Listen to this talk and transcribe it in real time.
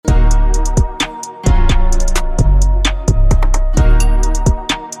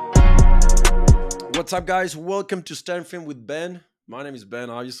What's up, guys? Welcome to Stanfilm with Ben. My name is Ben,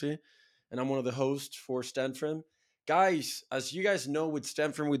 obviously, and I'm one of the hosts for Stanfilm. Guys, as you guys know, with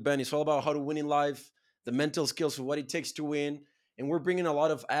Stanfilm with Ben, it's all about how to win in life, the mental skills of what it takes to win. And we're bringing a lot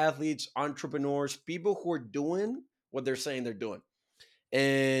of athletes, entrepreneurs, people who are doing what they're saying they're doing.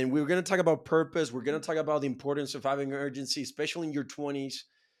 And we're going to talk about purpose. We're going to talk about the importance of having urgency, especially in your 20s.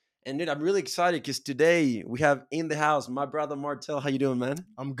 And dude, I'm really excited because today we have in the house my brother Martel. How you doing, man?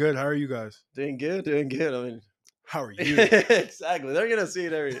 I'm good. How are you guys? Doing good, doing good. I mean, How are you? exactly. They're gonna see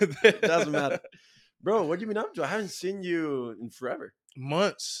it every. It doesn't matter, bro. What you been up to? I haven't seen you in forever.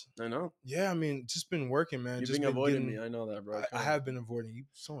 Months. I know Yeah, I mean, just been working, man. you've Just been been avoiding me. getting. I know that, bro. I Come on. have been avoiding you.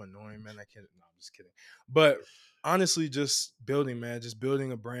 So annoying, man. I can't. No, I'm just kidding. But honestly, just building, man. Just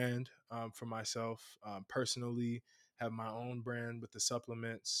building a brand for myself personally. Have my own brand with the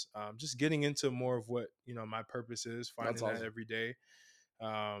supplements. Just getting into more of what my purpose is. That's Finding that awesome, every day.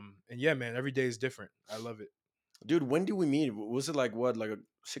 And yeah, man. Every day is different. I love it. dude. When did we meet? Was it like what, like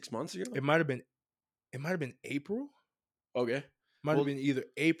 6 months ago? It might have been. It might have been April. Okay. Might have Well, been either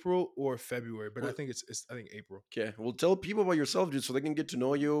April or February, but I well, think it's I think April. okay. Well, tell people about yourself, dude, so they can get to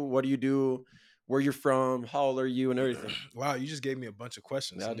know you. What do you do? Where you're from? How old are you? And everything. Wow, you just gave me a bunch of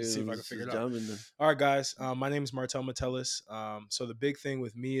questions. Yeah, Let me see if dude. I can figure Just it out. jumping. Then. All right, guys. My name is Martel Metellus. So the big thing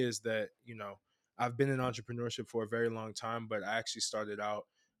with me is that I've been in entrepreneurship for a very long time, but I actually started out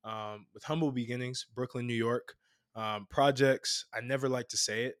with humble beginnings, Brooklyn, New York. Projects. I never like to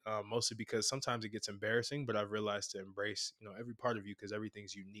say it, mostly because sometimes it gets embarrassing. But I've realized to embrace every part of you because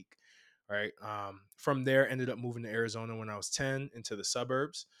everything's unique. Right. From there, ended up moving to Arizona when I was 10 into the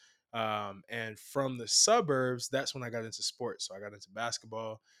suburbs. And from the suburbs, that's when I got into sports. So I got into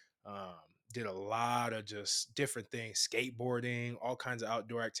basketball, um, did a lot of just different things, skateboarding, all kinds of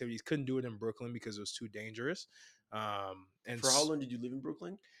outdoor activities. Couldn't do it in Brooklyn because it was too dangerous. And For how long did you live in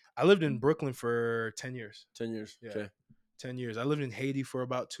Brooklyn? I lived in Brooklyn for 10 years. 10 years. Yeah, Okay. 10 years. I lived in Haiti for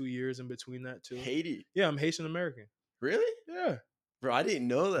about 2 years in between that, too. Haiti. Yeah, I'm Haitian American. Really? Yeah. Bro, I didn't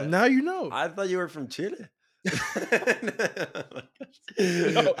know Well, that. now you know. I thought you were from Chile.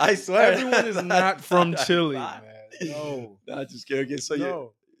 No, I swear. everyone is not from Chile, man. No. No, just kidding. Okay, so you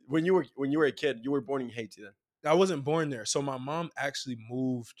No. when you were a kid, you were born in Haiti then. I wasn't born there. So my mom actually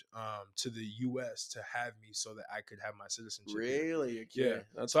moved to the US to have me so that I could have my citizenship here. Really? Yeah. Okay.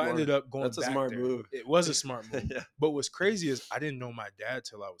 That's So I smart. ended up going That's a back smart there. move. It was a smart move. Yeah. But what's crazy is I didn't know my dad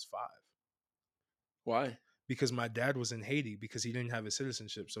till I was 5 Why? because my dad was in Haiti because he didn't have his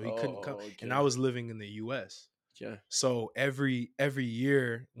citizenship. So he couldn't come. Oh, And okay. I was living in the US. Yeah. So every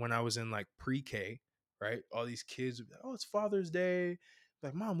year when I was in like pre-K, right? All these kids would be like, "Oh, it's Father's Day."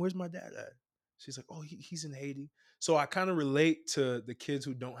 Like, "Mom, where's my dad at?" She's like, "Oh, he's in Haiti." So I kind of relate to the kids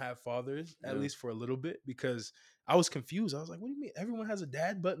who don't have fathers, at Yeah. least for a little bit, because I was confused. I was like, "What do you mean everyone has a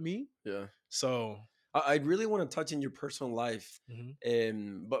dad but me?" Yeah. So, I really want to touch in your personal life.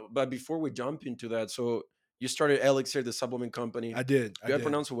 mhm. But before we jump into that, so you started Elixir, the supplement company. I did. I Do I did.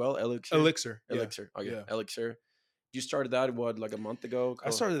 pronounce it well? Elixir? Elixir. Yeah. Elixir. Okay. Yeah. Elixir. You started that what, like a month ago?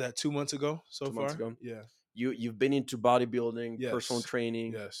 I started that 2 months ago so 2 months far. ago? Yeah. You've been into bodybuilding, personal Yes.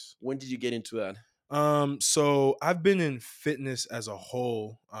 training. Yes. When did you get into that? So I've been in fitness as a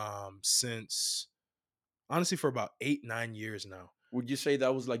whole since honestly for about 8, 9 years now. Would you say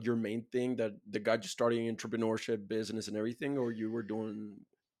that was like your main thing that got you starting entrepreneurship, business, and everything, or you were doing?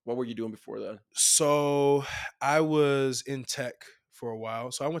 What were you doing before that? So I was in tech for a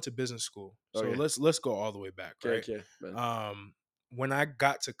while. So I went to business school. So Okay, let's go all the way back, okay, right? okay, man. When I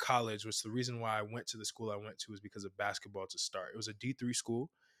got to college, which the reason why I went to the school I went to is because of basketball to start. It was a D3 school.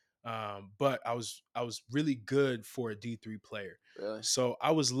 But I was really good for a D3 player. Really? So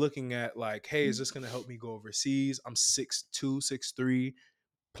I was looking at like, hey, is this gonna help me go overseas? I'm 6'2", 6'3",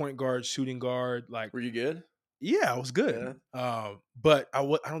 point guard, shooting guard. Like, Were you good? yeah, I was good. Yeah. But I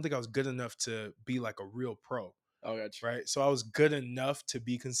don't think I was good enough to be like a real pro, Oh, gotcha. right? So I was good enough to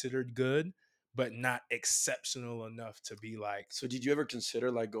be considered good, but not exceptional enough to be like So, did you ever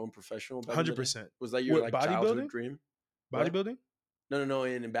consider like going professional back in the day? 100%. Was that your With like childhood bodybuilding, dream? What? bodybuilding. No, no, no.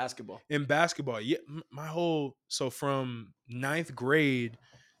 In basketball. In basketball, yeah, my whole so from ninth grade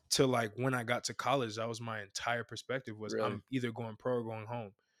to like when I got to college, that was my entire perspective was Really? I'm either going pro or going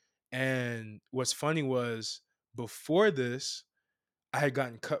home. And what's funny was before this, I had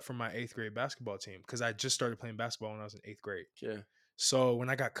gotten cut from my eighth grade basketball team because I just started playing basketball when I was in eighth grade. Okay. So when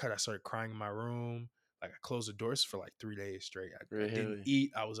I got cut, I started crying in my room. Like I closed the doors for like 3 days straight. I didn't Really?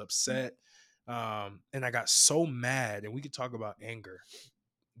 eat. I was upset. And I got so mad. And we could talk about anger,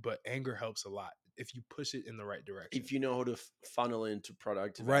 but anger helps a lot if you push it in the right direction. If you know how to funnel into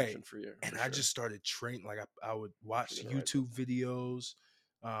productive Right. action for you. And For I sure. just started training. Like I would watch You're gonna write YouTube videos.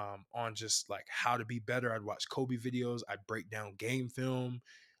 on just like how to be better. I'd watch Kobe videos. I'd break down game film.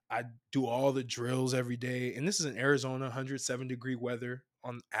 I'd do all the drills every day. And this is in Arizona, 107-degree weather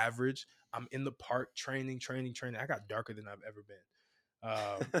on average. I'm in the park training. I got darker than I've ever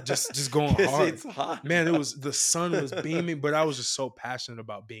been. Just going Because hard. it's hot, Man, it bro. was the sun was beaming, but I was just so passionate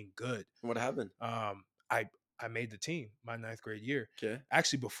about being good. What happened? Um, I I made the team my ninth grade year. Okay,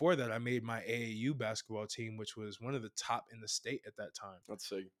 Actually, before that, I made my AAU basketball team, which was one of the top in the state at that time. let's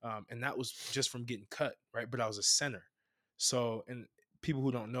see. And that was just from getting cut, right? But I was a center. So, and people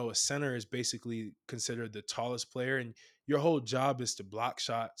who don't know, a center is basically considered the tallest player, and your whole job is to block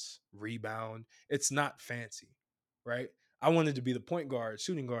shots, rebound. It's not fancy, right? I wanted to be the point guard,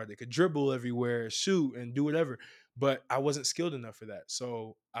 shooting guard that could dribble everywhere, shoot, and do whatever. But I wasn't skilled enough for that.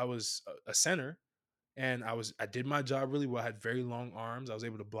 So I was a center, and I did my job really well. I had very long arms. I was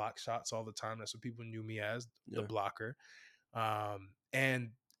able to block shots all the time. That's what people knew me as, the Yeah, blocker. And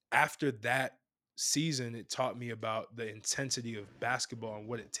after that season, it taught me about the intensity of basketball and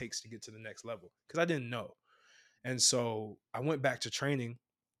what it takes to get to the next level, because I didn't know. And so I went back to training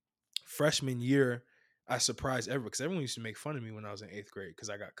freshman year. I surprised everyone, because everyone used to make fun of me when I was in eighth grade because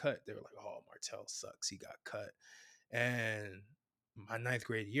I got cut. They were like, "Oh, Martel sucks. He got cut." And my ninth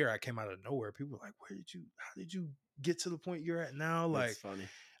grade year, I came out of nowhere. People were like, how did you get to the point you're at now? that's Like, funny.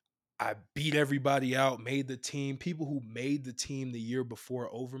 I beat everybody out, made the team. People who made the team the year before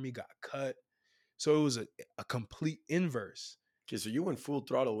over me got cut. So it was a complete inverse. Okay, so you went full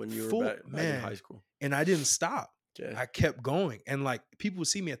throttle when you were Full back in high man. school. And I didn't stop. Okay, I kept going. And like people would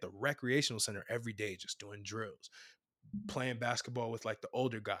see me at the recreational center every day just doing drills, playing basketball with like the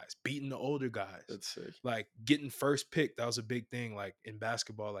older guys, beating the older guys, that's sick. like getting first pick. That was a big thing. Like in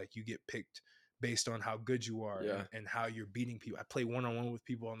basketball, like you get picked based on how good you are, Yeah. and how you're beating people. I play one-on-one with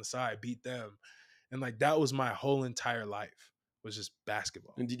people on the side, beat them. And like that was my whole entire life, was just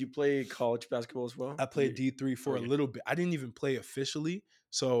basketball. And did you play college basketball as well? I Did played you? D3 for a Okay. little bit. I didn't even play officially.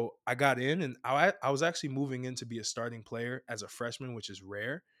 So I got in, and I was actually moving in to be a starting player as a freshman, which is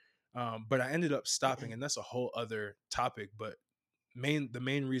rare. But I ended up stopping, and that's a whole other topic. But the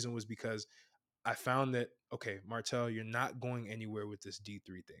main reason was because I found that, okay, Martel, you're not going anywhere with this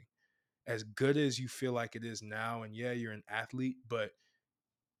D3 thing. As good as you feel like it is now, and yeah, you're an athlete, but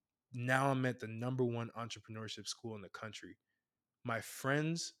now I'm at the number one entrepreneurship school in the country. My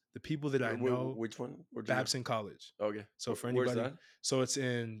friends, the people that I know, Which one? Where'd you go? Babson College. Okay. So for Where's anybody, that? so it's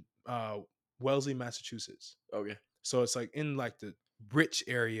in Wellesley, Massachusetts. Okay. So it's like in like the rich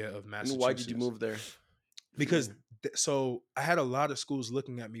area of And why did you Massachusetts. move there? Because so I had a lot of schools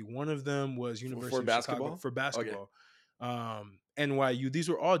looking at me. One of them was For University of Chicago basketball? for Okay. basketball. NYU. These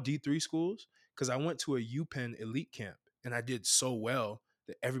were all D3 schools, because I went to a UPenn elite camp and I did so well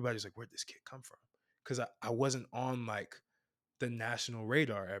that everybody's like, "Where'd this kid come from?" Because I wasn't on like the national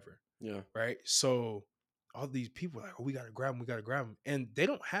radar ever, Yeah. right? So all these people are like, "Oh, we gotta grab them," and they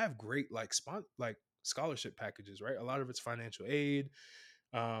don't have great like like scholarship packages, right? A lot of it's financial aid,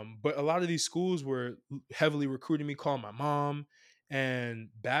 but a lot of these schools were heavily recruiting me, calling my mom, and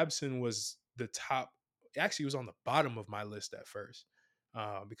Babson was the top. Actually, it was on the bottom of my list at first,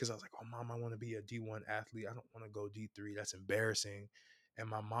 because I was like, "Oh, mom, I want to be a D1 athlete. I don't want to go D3. That's embarrassing." And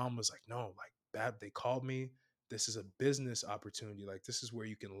my mom was like, "No, like Bab, they called me. This is a business opportunity. Like this is where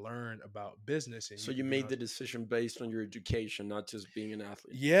you can learn about business and So you you can be made on." the decision based on your education, not just being an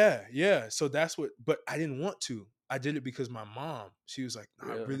athlete. Yeah, yeah. So that's what, but I didn't want to. I did it because my mom, she was like, "No,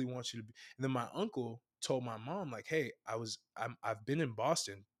 I Really? really want you to be." And then my uncle told my mom, like, "Hey, I've been in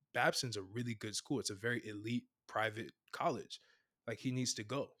Boston. Babson's a really good school. It's a very elite private college. Like he needs to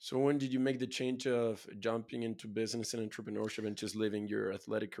go." So when did you make the change of jumping into business and entrepreneurship and just leaving your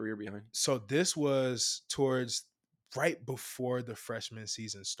athletic career behind? So this was towards right before the freshman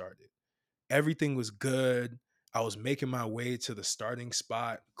season started. Everything was good. I was making my way to the starting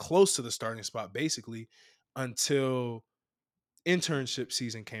spot, close to the starting spot, basically, until internship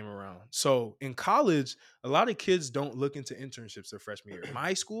season came around. So in college, a lot of kids don't look into internships their freshman year.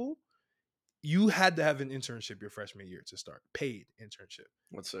 My school, you had to have an internship your freshman year to start, paid internship.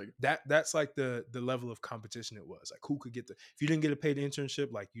 Let's say. That's like the level of competition it was. Like who could get the, if you didn't get a paid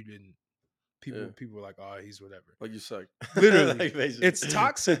internship, like you didn't, Yeah. people were like, "Oh, he's whatever." Like you suck. Literally. Like It's basically.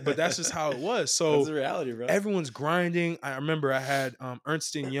 toxic, but that's just how it was. That's So the reality, bro. everyone's grinding. I remember I had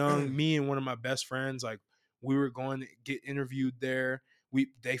Ernst and Young, me and one of my best friends, like we were going to get interviewed there.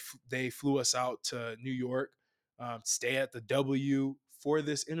 They flew us out to New York, stay at the W for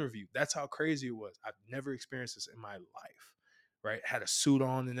this interview. That's how crazy it was. I've never experienced this in my life, right? Had a suit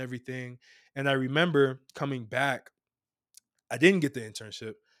on and everything. And I remember coming back. I didn't get the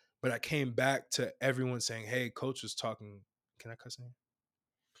internship, but I came back to everyone saying, "Hey, coach was talking." Can I cuss in here?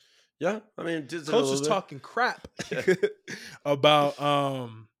 Yeah, I mean, just a Coach little was bit. talking crap Yeah, about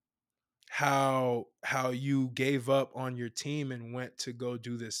how you gave up on your team and went to go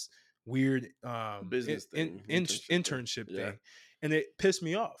do this weird business thing, internship thing. internship Yeah, thing, and it pissed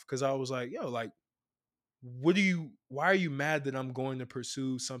me off because I was like, yo, like, why are you mad that I'm going to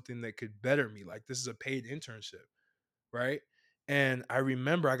pursue something that could better me? Like, this is a paid internship, right? And I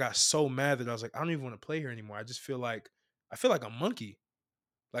remember I got so mad that I was like, I don't even want to play here anymore. I feel like a monkey.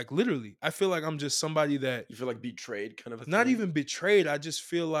 Like, literally, I feel like I'm just somebody that, you feel like betrayed, kind of a not thing. even betrayed. I just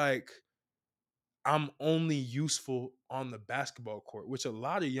feel like I'm only useful on the basketball court, which a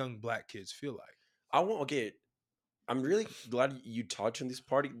lot of young black kids feel like. I want okay. I'm really glad you touched on this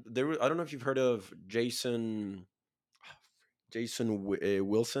party. I don't know if you've heard of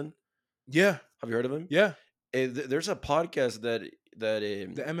Wilson. Yeah, Have you heard of him? yeah. There's a podcast that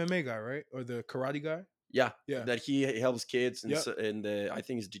The MMA guy, right? Or the karate guy? yeah, Yeah. that he helps kids Yep. in the I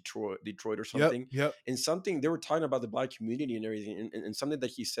think it's Detroit or Yep. something. Yep. And something they were talking about the black community and everything, and something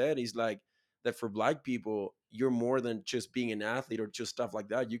that he said is like that for black people, you're more than just being an athlete or just stuff like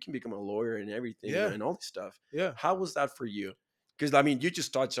that. You can become a lawyer and everything, Yeah. and all this stuff. Yeah. How was that for you? Because I mean, you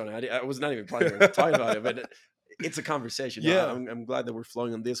just touched on it. I was not even planning on talking about it, but it's a conversation. Yeah. I'm glad that we're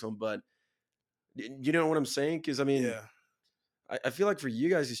flowing on this one, but you know what I'm saying? Because I mean, Yeah. I feel like for you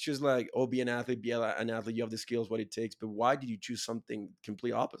guys, it's just like, oh, be an athlete, an athlete. You have the skills, what it takes. But why did you choose something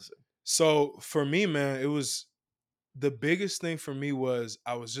complete opposite? So for me, man, it was the biggest thing for me was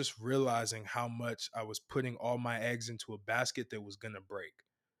I was just realizing how much I was putting all my eggs into a basket that was gonna break.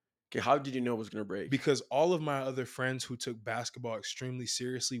 Okay, how did you know it was gonna break? Because all of my other friends who took basketball extremely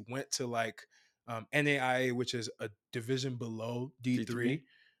seriously went to like NAIA, which is a division below D3?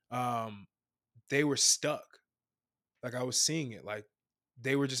 D3. Um, they were stuck. Like, I was seeing it. Like,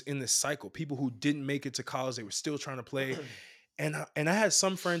 they were just in this cycle. People who didn't make it to college, they were still trying to play. And I had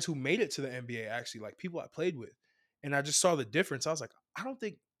some friends who made it to the NBA, actually, like people I played with. And I just saw the difference. I was like, I don't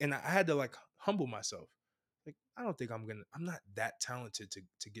think, and I had to like humble myself. Like, I don't think I'm not that talented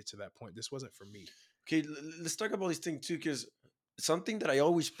to get to that point. This wasn't for me. Okay, let's talk about this thing too, because something that I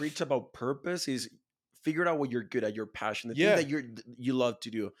always preach about purpose is figure out what you're good at, your passion, the thing Yeah. that you love to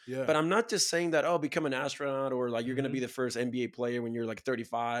do. Yeah. But I'm not just saying that, oh, become an astronaut or like you're gonna be Hmm. the first NBA player when you're like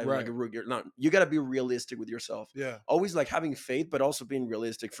 35, like a Right. rookie. You're not. You gotta be realistic with yourself. Yeah. Always like having faith, but also being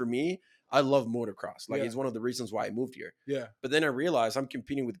realistic. For me, I love motocross. Like Yeah. it's one of the reasons why I moved here. Yeah. But then I realized I'm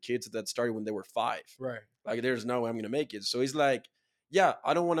competing with kids that started when they were 5. Right. Like there's no way I'm gonna make it. So it's like, yeah,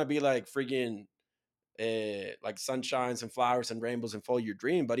 I don't want to be like friggin' like sunshines and flowers and rainbows and follow your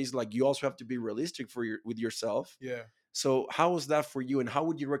dream, but he's like you also have to be realistic for your with yourself. Yeah. So how was that for you, and how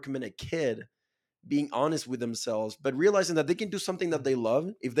would you recommend a kid being honest with themselves but realizing that they can do something that they love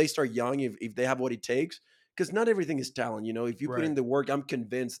if they start young, if they have what it takes? Because not everything is talent, you know. If you put in Right. the work, I'm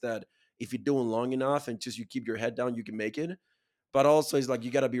convinced that if you're doing long enough and just you keep your head down, you can make it. But also it's like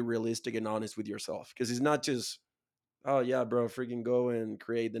you got to be realistic and honest with yourself, because it's not just, oh yeah, bro, freaking go and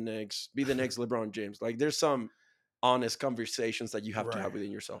create the next, be the next LeBron James. Like there's some honest conversations that you have to have Right.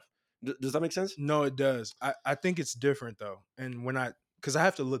 within yourself. Does that make sense? No, it does. I think it's different though. And because I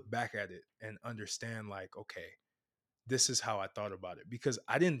have to look back at it and understand, like, okay, this is how I thought about it. Because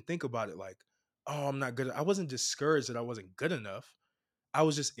I didn't think about it like, oh, I'm not good. I wasn't discouraged that I wasn't good enough. I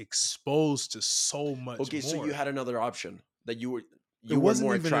was just exposed to so much Okay, so you more. had another option that It you were wasn't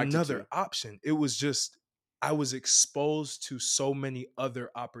more even attracted another to. option. It was just I was exposed to so many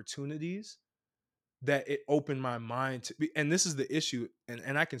other opportunities that it opened my mind to be, and this is the issue,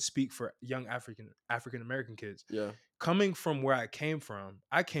 and I can speak for young African American kids. Yeah, Coming from where I came from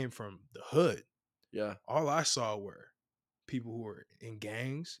the hood. yeah, All I saw were people who were in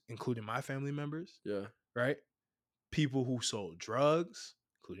gangs, including my family members, yeah. right? People who sold drugs,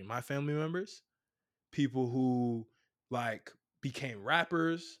 including my family members, people who like became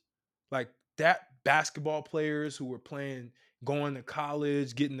rappers, like that basketball players who were playing, going to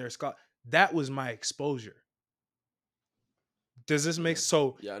college, getting their scholar. That was my exposure. Does this make Yeah.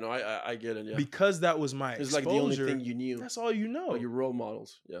 so? Yeah, no, I get it. Yeah. Because that was my It's like the only thing exposure, you knew. that's all you Oh, know. your role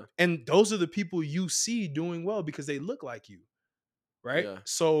models. Yeah. And those are the people you see doing well because they look like you, right? Yeah.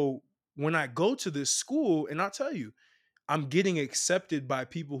 So when I go to this school, and I'll tell you, I'm getting accepted by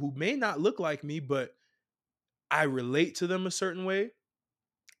people who may not look like me, but I relate to them a certain way.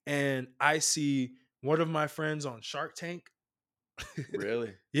 And I see one of my friends on Shark Tank.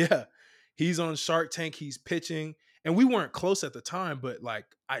 Really? Yeah. He's on Shark Tank. He's pitching. And we weren't close at the time, but like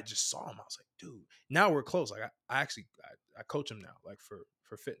I just saw him. I was like, dude, now we're close. Like I actually I coach him now, like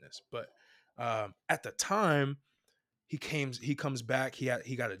for fitness. But at the time, he comes back. He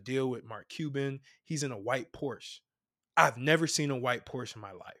got a deal with Mark Cuban. He's in a white Porsche. I've never seen a white Porsche in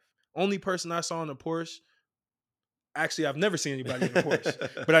my life. Only person I saw in a Porsche. Actually, I've never seen anybody in a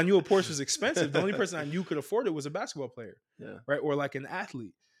Porsche, but I knew a Porsche was expensive. The only person I knew could afford it was a basketball player, Yeah. right? Or like an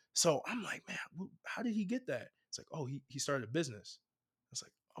athlete. So I'm like, man, how did he get that? It's like, oh, he started a business. I was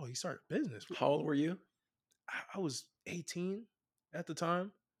like, oh, he started a business. How old were you? I was 18 at the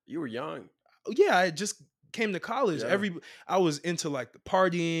time. You were young. Oh, yeah, I just came to college. Yeah. I was into like the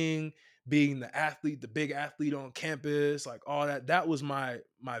partying, being the athlete, the big athlete on campus, like all that. That was my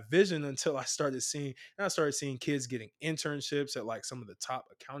vision until I started seeing kids getting internships at like some of the top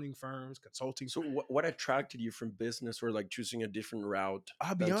accounting firms, consulting. So what attracted you from business or like choosing a different route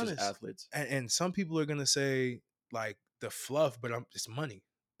I'll be than just honest, athletes? and some people are gonna say like the fluff, but it's money.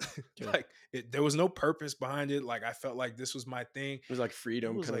 Okay. Like there was no purpose behind it. Like I felt like this was my thing. It was like It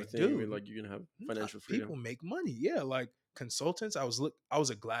freedom was kind of like, thing. I dude, mean, like you can have financial people freedom. make money. Yeah, like consultants. I was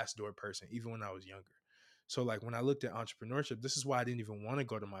a glass door person even when I was younger. So like when I looked at entrepreneurship, this is why I didn't even want to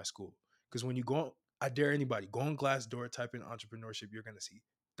go to my school. Because when you go on, I dare anybody go on Glassdoor, type in entrepreneurship, you're gonna see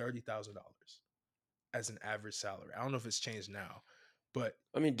 $30,000 as an average salary. I don't know if it's changed now, but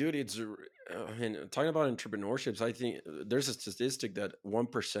I mean, dude, I mean, talking about entrepreneurships, I think there's a statistic that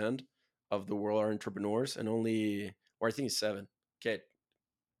 1% of the world are entrepreneurs and only, or I think it's seven. Okay.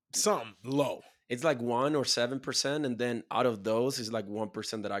 something low. It's like 1 or 7%. And then out of those is like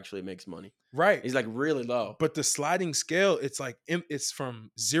 1% that actually makes money. Right. It's like really low. But the sliding scale, it's like it's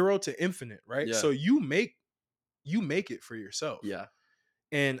from zero to infinite, right? Yeah. So you make it for yourself. Yeah.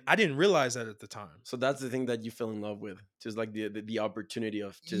 And I didn't realize that at the time. So that's the thing that you fell in love with. Just like the opportunity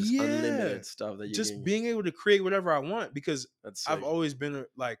of just Yeah. unlimited stuff that you Just can. being able to create whatever I want because That's I've sick. always been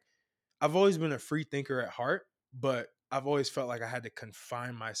I've always been a free thinker at heart, but I've always felt like I had to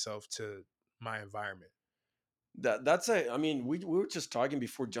confine myself to my environment. That's a. I mean, we were just talking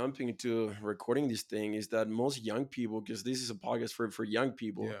before jumping into recording this thing. Is that most young people, because this is a podcast for young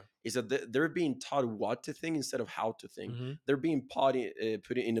people, Yeah. is that they're being taught what to think instead of how to think. Mm-hmm. They're being put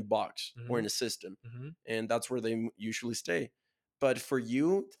in a box or Mm-hmm. in a system, Mm-hmm. and that's where they usually stay. But for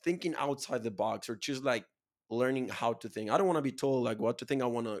you, thinking outside the box or just like learning how to think. I don't want to be told like what to think. I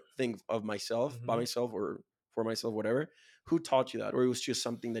want to think of myself, by Mm-hmm. myself, or for myself, whatever. Who taught you that, or it was just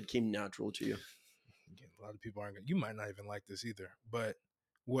something that came natural to you? Again, a lot of people aren't gonna, you might not even like this either, but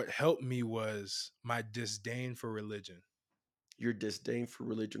what helped me was my disdain for religion. Your disdain for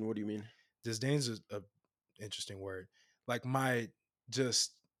religion. What do you mean? Disdain is a interesting word. Like my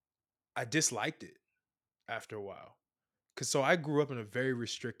just I disliked it after a while. Cause so I grew up in a very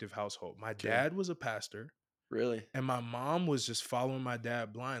restrictive household. My Okay. dad was a pastor Really? and my mom was just following my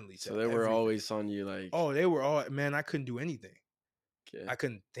dad blindly to So they were everything. always on you like, Oh, they were all, man, I couldn't do anything. okay. I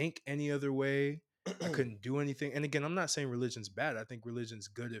couldn't think any other way. I couldn't do anything. And again, I'm not saying religion's bad. I think religion's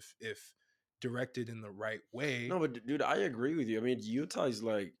good if directed in the right way. No, but dude, I agree with you. I mean, Utah is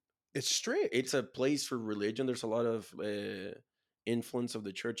like It's strict. it's a place for religion. There's a lot of influence of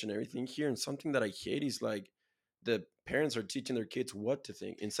the church and everything here. And something that I hate is like the parents are teaching their kids what to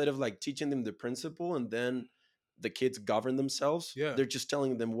think instead of like teaching them the principle and then the kids govern themselves. Yeah. They're just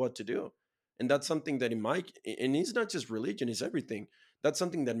telling them what to do. And that's something that and it's not just religion, it's everything. That's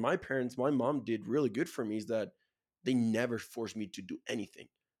something that my mom did really good for me is that they never forced me to do anything.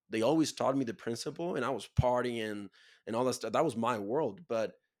 They always taught me the principle and I was partying and all that stuff. That was my world.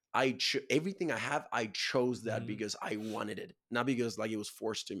 But everything I have, I chose that Mhm. because I wanted it, not because like it was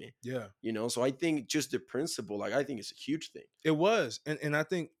forced to me. Yeah. So I think just the principle, like I think it's a huge thing. It was. And I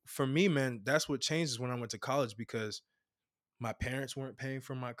think for me, man, that's what changes when I went to college because my parents weren't paying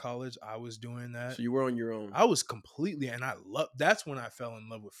for my college. I was doing that. So you were on your own. I was completely, and I love, that's when I fell in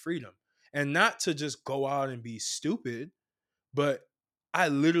love with freedom. And not to just go out and be stupid, but I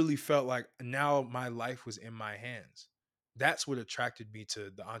literally felt like now my life was in my hands. That's what attracted me to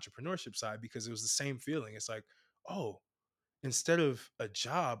the entrepreneurship side because it was the same feeling. It's like, oh, instead of a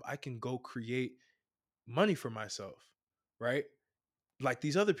job, I can go create money for myself, right? Like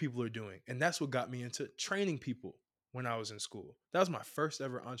these other people are doing. And that's what got me into training people when I was in school. That was my first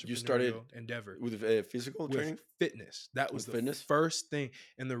ever You started entrepreneurial endeavor with physical with training, fitness. That was with the fitness. first thing.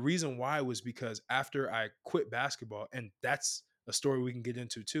 And the reason why was because after I quit basketball, and that's a story we can get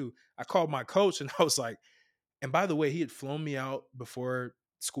into too, I called my coach and I was like, and by the way, he had flown me out before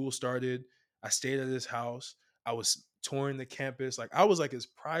school started. I stayed at his house. I was touring the campus. Like I was like his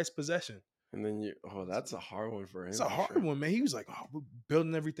prized possession. And then that's a hard one for It's him a for hard sure. one, man. He was like, "Oh, we're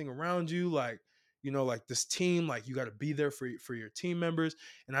building everything around you, like like this team, like you got to be there for your team members."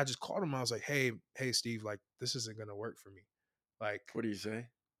 And I just called him. I was like, "Hey, Steve, like this isn't gonna work for me." Like What do you say?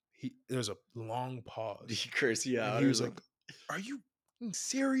 there's a long Did pause, he curse you and out he or was like, something? "Are you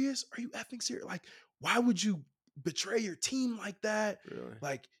serious? Are you effing serious? Like, why would you betray your team like that? Really?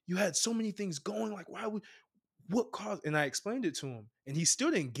 Like, you had so many things going. Like, why would, what caused? And I explained it to him, and he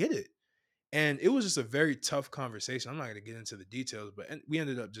still didn't get it. And it was just a very tough conversation. I'm not going to get into the details, but we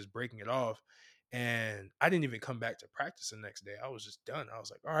ended up just breaking it off. And I didn't even come back to practice the next day. I was just done. I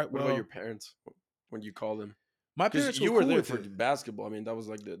was like, all right, What about your well, parents when you call them? my Because parents were you were cool there with for the it. basketball. I mean, that was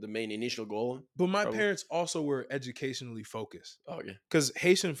like the main initial goal, But my probably. parents also were educationally focused. Oh, okay. Because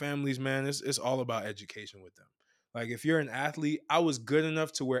Haitian families, man, it's all about education with them. Like, if you're an athlete, I was good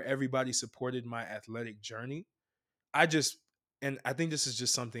enough to where everybody supported my athletic journey. I just, and I think this is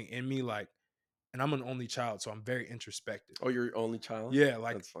just something in me, like, and I'm an only child, so I'm very introspective. Oh, you're your only child? Yeah,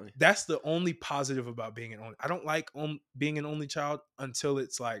 like, That's funny. that's the only positive about being an only. I don't like being an only child until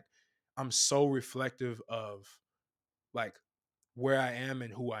it's like I'm so reflective of like where I am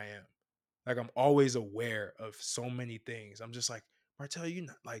and who I am. Like, I'm always aware of so many things. I'm just like, Martel, you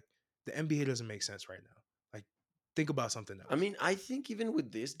not like, the NBA doesn't make sense right now. Like, think about something I else. mean, I think even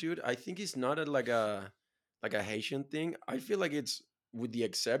with this dude, I think it's not like a Haitian thing. I feel like it's with the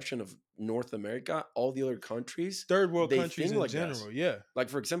exception of North America, all the other countries Third world they countries think in like us. general, yeah. Like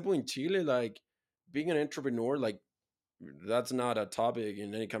for example, in Chile, like being an entrepreneur, like that's not a topic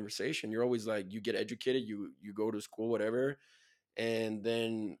in any conversation. You're always like you get educated, you go to school, whatever, and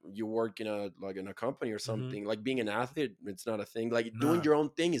then you work in a company or Hmm. something. Like being an athlete, it's not a thing. Like doing Nah, your own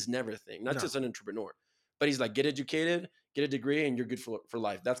thing is never a thing. Not no. just an entrepreneur, but he's like get educated, get a degree, and you're good for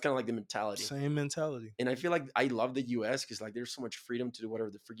life. That's kind of like the mentality. Same mentality. And I feel like I love the US because like there's so much freedom to do whatever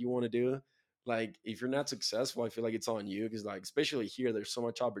the frick you want to do. Like if you're not successful, I feel like it's on you because like especially here, there's so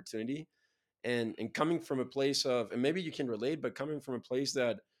much opportunity and coming from a place of and maybe you can relate but coming from a place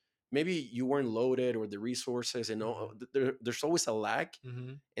that maybe you weren't loaded or the resources and Hmm. there's always a lack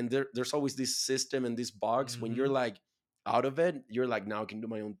Hmm. and there's always this system and this box when you're Hmm. like out of it you're like now I can do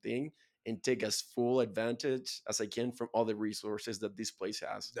my own thing and take as full advantage as I can from all the resources that this place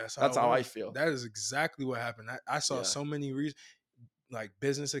has. That's how That's it how I was. feel. That is exactly what happened. I saw Yeah, so many reasons, like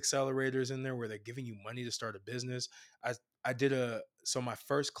business accelerators in there where they're giving you money to start a business. I I did a so my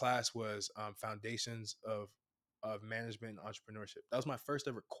first class was foundations of management and entrepreneurship. That was my first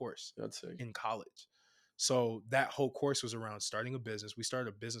ever course that's sick. in college. So that whole course was around starting a business. We started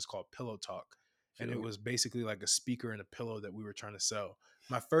a business called Pillow Talk, and it Feel was basically like a speaker and a pillow that we were trying to sell.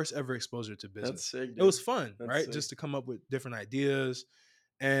 My first ever exposure to that's business. sick, It was dude. fun, That's right? sick. Just to come up with different ideas.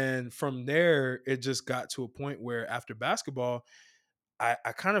 And from there, it just got to a point where after basketball,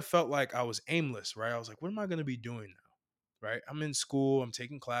 I kind of felt like I was aimless, right? I was like, what am I going to be doing now? Right? I'm in school, I'm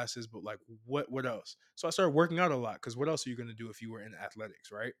taking classes, but like, what else? So I started working out a lot because what else are you going to do if you were in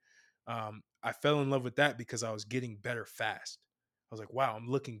athletics, right? I fell in love with that because I was getting better fast. I was like, wow, I'm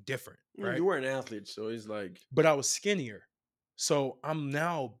looking different, right? You were an athlete so it's like But I was skinnier. So I'm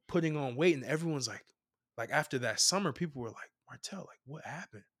now putting on weight, and everyone's like after that summer, people were like, Martel, like, what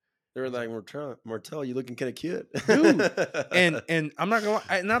happened? they I were was like like, Martel, you looking kind of cute. dude. And I'm not gonna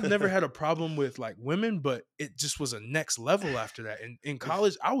lie, and I've never had a problem with like women, but it just was a next level after that. And in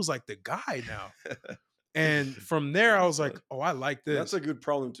college, I was like the guy now. And from there, I That's was like, fun. oh, I like That's this. a good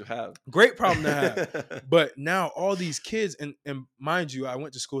problem to have. Great problem to have. But now all these kids, and mind you, I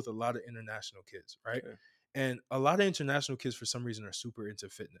went to school with a lot of international kids, right? Okay. And a lot of international kids for some reason are super into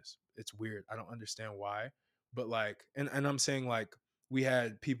fitness. It's weird. I don't understand why. But like, and I'm saying like we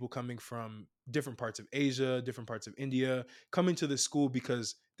had people coming from different parts of Asia, different parts of India, coming to the school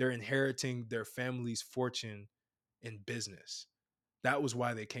because they're inheriting their family's fortune in business. That was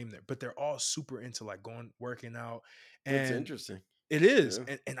why they came there. But they're all super into like going working out. That's And interesting. it is.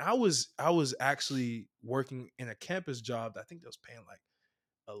 Yeah. And I was actually working in a campus job that I think they was paying like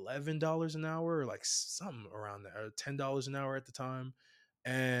 $11 an hour or like something around there, or $10 an hour at the time.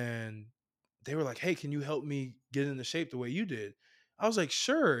 And they were like, hey, can you help me get into shape the way you did? I was like,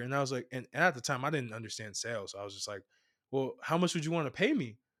 sure. And I was like, and at the time I didn't understand sales. So I was just like, well, how much would you want to pay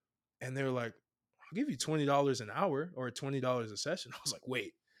me? And they were like, I'll give you $20 an hour or $20 a session. I was like,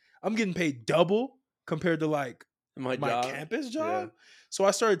 wait, I'm getting paid double compared to like My my job. campus Yeah. job. So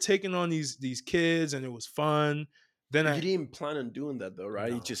I started taking on these kids, and it was fun. Then But you I didn't plan on doing that though, right?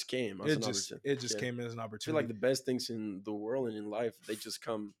 It no, just came as it an just opportunity. it just Okay. came in as an I feel like opportunity. the best things in the world and in life, they just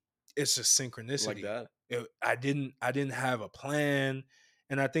come It's just like synchronicity. that. I didn't have a plan,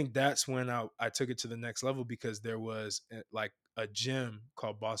 and I think that's when I took it to the next level because there was like a gym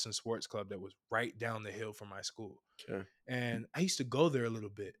called Boston Sports Club that was right down the hill from my school, Okay. and I used to go there a little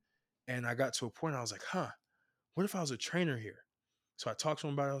bit, and I got to a point I was like, huh, what if I was a trainer here? So I talked to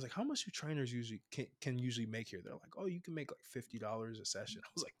them about it. I was like, how much do trainers usually can usually make here? They're like, oh, you can make like $50 a session. I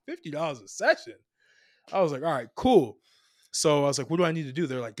was like, $50 a session? I was like, all right, cool. So I was like, what do I need to do?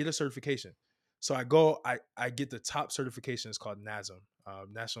 They're like, get a certification. So I go, I get the top certification. It's called NASM,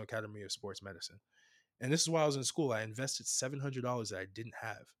 National Academy of Sports Medicine. And this is while I was in school. I invested $700 that I didn't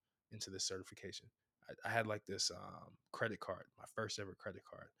have into this certification. I had like this credit card, my first ever credit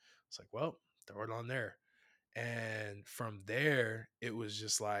card. It's like, well, throw it on there. And from there, it was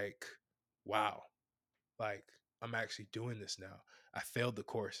just like, wow, like I'm actually doing this now. I failed the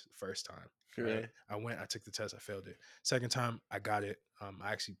course the first time, right? Really? I took the test, I failed it. Second time, I got it.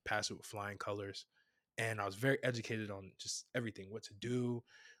 I actually passed it with flying colors, and I was very educated on just everything, what to do.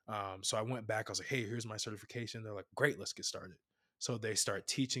 So I went back. I was like, "Hey, here's my certification." They're like, "Great, let's get started." So they start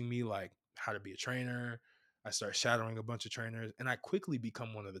teaching me like how to be a trainer. I start shadowing a bunch of trainers, and I quickly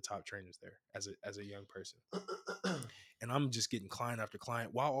become one of the top trainers there as a young person. And I'm just getting client after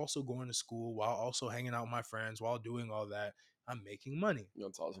client while also going to school, while also hanging out with my friends, while doing all that. I'm making money.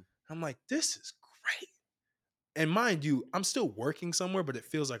 That's awesome. I'm like, this is great. And mind you, I'm still working somewhere, but it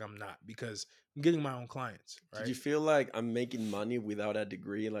feels like I'm not because I'm getting my own clients, Did right? you feel like I'm making money without a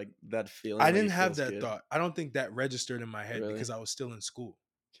degree? Like that feeling I like didn't it have feels that good? thought. I don't think that registered in my head Really? because I was still in school.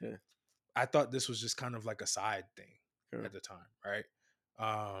 Okay. I thought this was just kind of like a side thing Sure. at the time, right?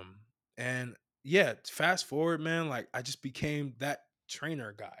 And yeah, fast forward, man, like I just became that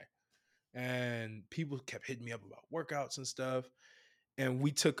trainer guy. And people kept hitting me up about workouts and stuff. And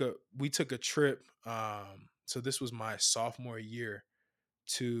we took a trip. So this was my sophomore year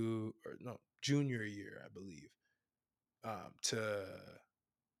to or no junior year, I believe, to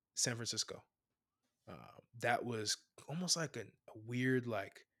San Francisco. That was almost like a weird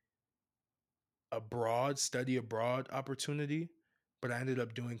like study abroad opportunity. But I ended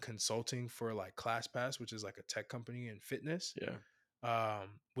up doing consulting for like ClassPass, which is like a tech company in fitness. Yeah.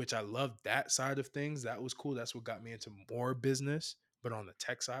 Which I love that side of things. That was cool. That's what got me into more business, but on the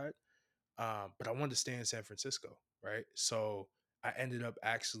tech side. But I wanted to stay in San Francisco, right? So I ended up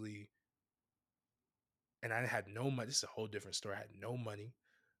actually, and I had no money. This is a whole different story. I had no money.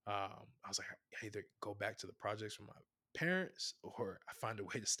 I was like, I either go back to the projects from my parents or I find a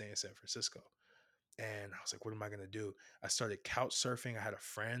way to stay in San Francisco. And I was like, what am I going to do? I started couch surfing. I had a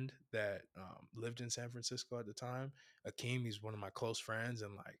friend that lived in San Francisco at the time. Akeem, he's one of my close friends.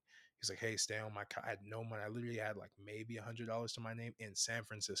 And like, he's like, hey, stay on my couch. I had no money. I literally had like maybe $100 to my name in San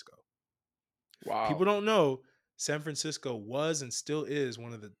Francisco. People Wow. don't know San Francisco was and still is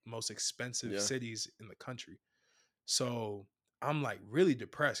one of the most expensive Yeah. cities in the country. So I'm like really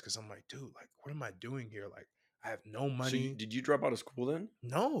depressed because I'm like, dude, like, what am I doing here? Like, I have no So money. did you drop out of school then?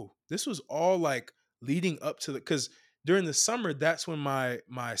 No, this was all like leading up to the because during the summer, that's when my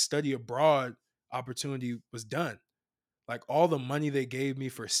study abroad opportunity was done. Like all the money they gave me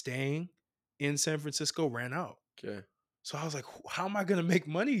for staying in San Francisco ran out. Okay. So I was like, how am I gonna make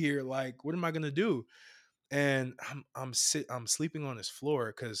money here? Like, what am I gonna do? And I'm sleeping on his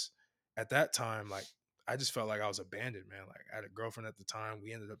floor because at that time, like I just felt like I was abandoned, man. Like I had a girlfriend at the time.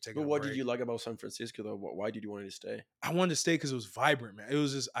 We ended up But taking a what did break. you like about San Francisco though? Why did you want to stay? I wanted to stay because it was vibrant, man. It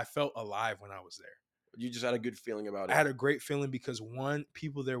was just I felt alive when I was there. You just had a good feeling about I it. had a great feeling because one,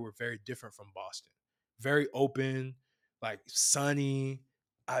 people there were very different from Boston, very open, like sunny.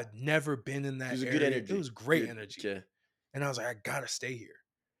 I'd never been in It was that a good area. It energy. was great Good. energy. Okay. And I was like, I gotta stay here.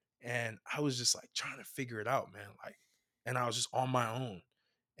 And I was just like trying to figure it out, man. Like, and I was just on my own.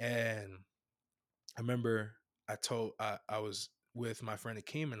 And I remember I was with my friend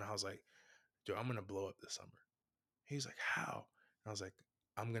Akeem and I was like, dude, I'm gonna blow up this summer. He's like, how? And I was like,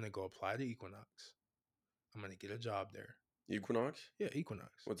 I'm gonna go apply to Equinox. I'm gonna get a job there. Equinox? Yeah, Equinox.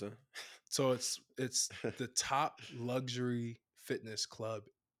 What's that? So it's the top luxury fitness club,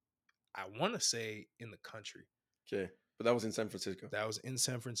 I want to say in the country. Okay. But that was in San Francisco. That was in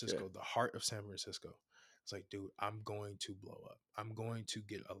San Okay. Francisco, the heart of San Francisco. It's like, dude, I'm going to blow up. I'm going to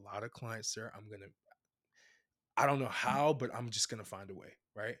get a lot of clients there. I don't know how, but I'm just gonna find a way,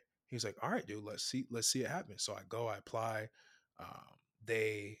 right? He's like, all right, dude, let's see it happen. So I go, I apply. Um,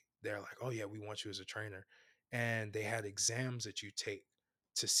 they're like, oh yeah, we want you as a trainer, and they had exams that you take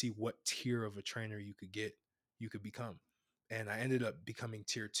to see what tier of a trainer you could become. And I ended up becoming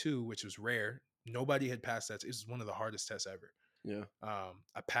tier 2, which was rare. Nobody had passed that. It was one of the hardest tests ever. Yeah.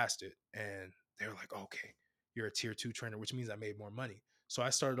 I passed it, and they were like, okay, you're a tier 2 trainer, which means I made more money. So I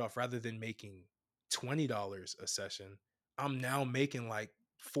started off rather than making $20 a session, I'm now making like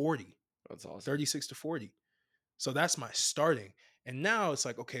 40, That's awesome. 36 to 40. So that's my starting. And now it's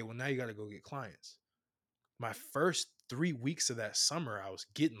like, okay, well, now you got to go get clients. My first 3 weeks of that summer, I was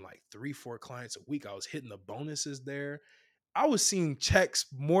getting like 3, 4 clients a week. I was hitting the bonuses there. I was seeing checks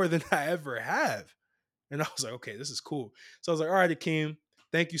more than I ever have. And I was like, okay, this is cool. So I was like, all right, Akeem,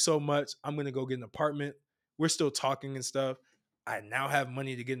 thank you so much. I'm going to go get an apartment. We're still talking and stuff. I now have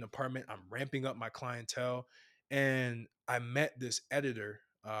money to get an apartment. I'm ramping up my clientele. And I met this editor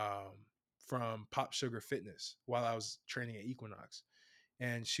from Pop Sugar Fitness while I was training at Equinox.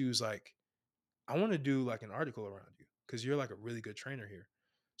 And she was like, I want to do like an article around you because you're like a really good trainer here.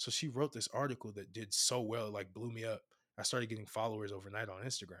 So she wrote this article that did so well, it like blew me up. I started getting followers overnight on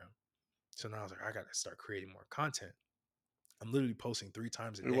Instagram. So now I was like, I got to start creating more content. I'm literally posting 3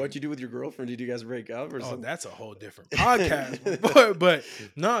 times a And day. what'd you do with your girlfriend? Did you guys break up or Oh, something? that's a whole different podcast. But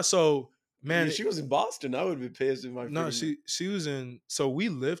no, so man, She was in Boston. I would be pissed if my no, freaking. she was in. So we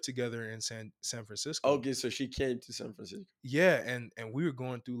lived together in San Francisco. Okay, so she came to San Francisco. Yeah, and we were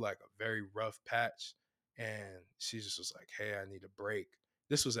going through like a very rough patch, and she just was like, "Hey, I need a break."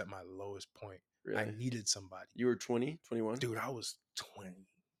 This was at my lowest point. I Really? needed somebody. You were 20, 21? Dude, I was 20.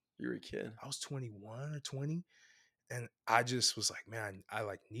 You were a kid. I was 21 or 20, and I just was like, "Man, I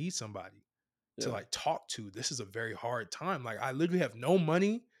like need somebody to Yeah. like talk to. This is a very hard time. Like I literally have no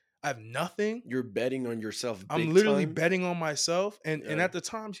money. I have nothing. You're betting on yourself I'm big literally time. betting on myself." And Yeah. at the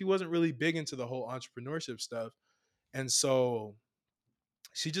time, she wasn't really big into the whole entrepreneurship stuff. And so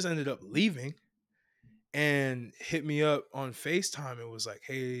she just ended up leaving and hit me up on FaceTime. It was like,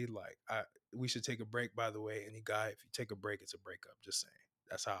 "Hey, like we should take a break, by the way. Any guy, if you take a break, it's a breakup." Just saying.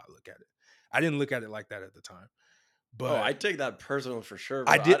 That's how I look at it. I didn't look at it like that at the time. Oh, But I take that personal for sure,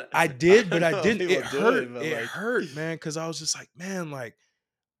 I bro. did, I I did, but don't I know how didn't. It people do hurt. it, but It like, hurt, man, because I was just like, man, like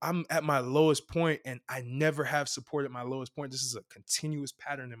I'm at my lowest point and I never have support at my lowest point. This is a continuous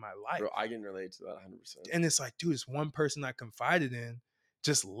pattern in my life. bro, I can relate to that 100%. And it's like, dude, it's one person I confided in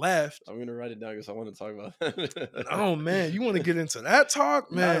just left. I'm gonna write it down because I want to talk about that. Oh man, you want to get into that talk?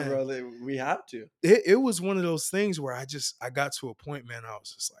 Yeah, Man, bro, we have to. it was one of those things where I got to a point, man, I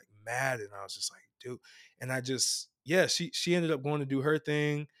was just like mad and I was just like, dude. And I just, yeah, she ended up going to do her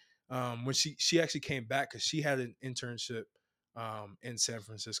thing. When she actually came back because she had an internship in San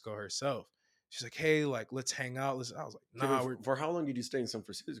Francisco herself. She's like, hey, like let's hang out. I was like, Okay, but nah, for how long did you stay in San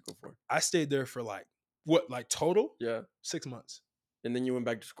Francisco for? I stayed there for like what, like total Yeah, 6 months. and then you went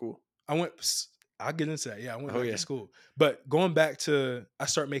back to school. I went. I'll get into that. Yeah, I went Oh back to yeah. school, but going back to, I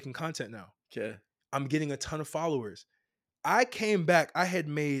start making content now. Okay. I'm getting a ton of followers. I came back. I had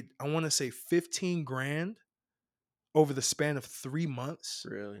made, I want to say 15 grand over the span of 3 months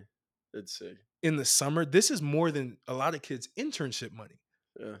Really, it's sick. in the summer. This is more than a lot of kids' internship money.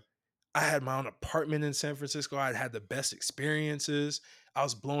 Yeah. I had my own apartment in San Francisco. I'd had the best experiences. I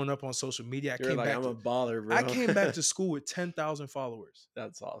was blowing up on social media. You're like, I'm a baller, I bro. came back to school with 10,000 followers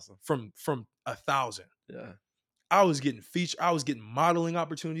That's awesome. from 1,000. Yeah. I was getting featured. I was getting modeling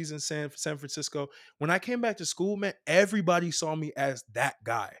opportunities in San Francisco. When I came back to school, man, everybody saw me as that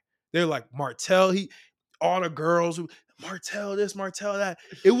guy. They're like, Martel, all the girls, Martel this, Martel that.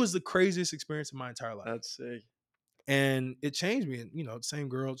 It was the craziest experience of my entire life. That's sick. And it changed me. And, the same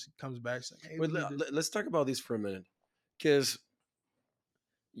girl, she comes back, she's like, hey, Wait, we need this. let's talk about this for a minute, because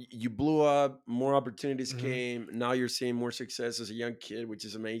you blew up, more opportunities Mhm. came. Now you're seeing more success as a young kid, which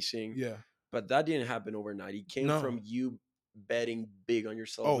is amazing. Yeah. But that didn't happen overnight. It came No. from you betting big on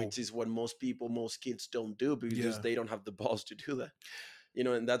yourself, Oh, which is what most kids don't do because yeah. they don't have the balls to do that.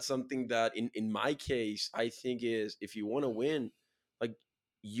 And that's something that in my case, I think is, if you want to win, like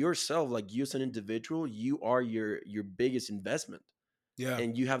yourself, like you as an individual, you are your biggest investment Yeah.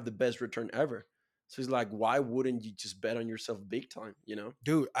 and you have the best return ever. So it's like, why wouldn't you just bet on yourself big time?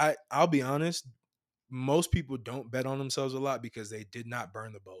 Dude, I'll be honest. Most people don't bet on themselves a lot because they did not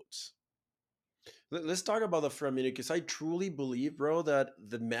burn the boats. Let's talk about that for a minute, because I truly believe, bro, that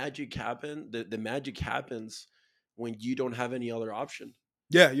the magic happens when you don't have any other option.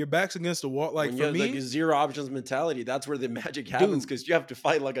 Yeah, your back's against the wall. Like When you for have like a me, zero options mentality, that's where the magic happens, dude, because you have to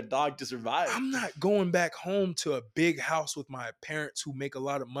fight like a dog to survive. I'm not going back home to a big house with my parents who make a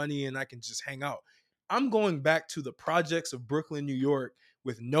lot of money and I can just hang out. I'm going back to the projects of Brooklyn, New York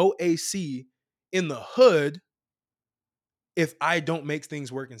with no AC in the hood if I don't make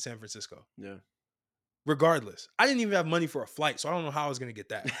things work in San Francisco. Yeah. Regardless, I didn't even have money for a flight, so I don't know how I was going to get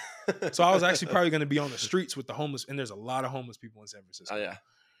that. So I was actually probably going to be on the streets with the homeless, and there's a lot of homeless people in San Francisco. Oh yeah.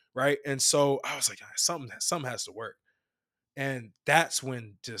 Right? And so I was like, something has to work. And that's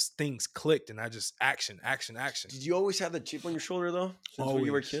when just things clicked and I just action. Did you always have the chip on your shoulder though, since when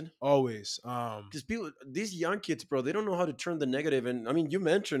you were a kid? Always. Because these young kids, bro, they don't know how to turn the negative. And I mean, you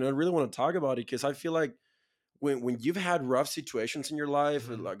mentioned, I really want to talk about it, because I feel like when you've had rough situations in your life,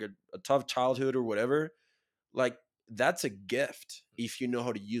 or Mhm. like a tough childhood or whatever, like that's a gift if you know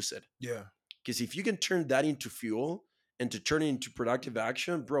how to use it. Yeah. Because if you can turn that into fuel and to turn it into productive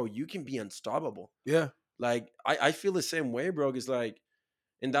action, bro, you can be unstoppable. Yeah. Like I feel the same way, bro. Because like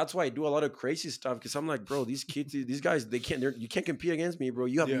And that's why I do a lot of crazy stuff because I'm like, bro, these kids, these guys, they can't, you can't compete against me, bro.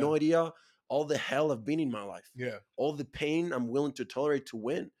 You have Yeah. no idea all the hell I've been in my life, Yeah. all the pain I'm willing to tolerate to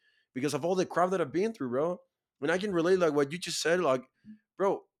win because of all the crap that I've been through, bro. And I can relate, like what you just said, like,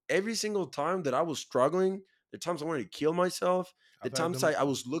 bro, every single time that I was struggling, the times I wanted to kill myself, the I've had times them. I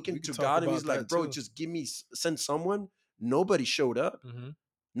was We looking could to talk God and about He's like, that bro, too. just give me, send someone. Nobody showed up. Hmm.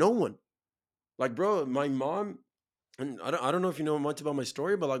 No one. Like, bro, my mom, and I don't know if you know much about my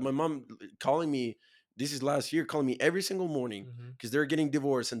story, but like my mom calling me, this is last year, calling me every single morning Hmm. because they're getting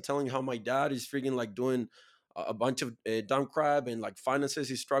divorced and telling how my dad is freaking like doing a bunch of dumb crap and like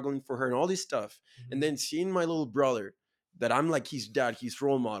finances is struggling for her and all this stuff. And Hmm. then seeing my little brother that I'm like his dad, his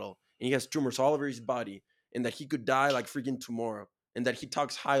role model, and he has tumors all over his body, and that he could die like freaking tomorrow, and that he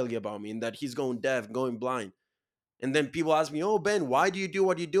talks highly about me, and that he's going deaf, going blind. And then people ask me, "Oh, Ben, why do you do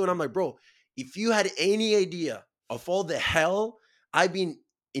what you do?" And I'm like, "Bro, if you had any idea of all the hell I've been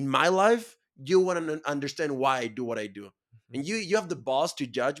in my life, you wouldn't understand why I do what I do." Hmm. And you have the balls to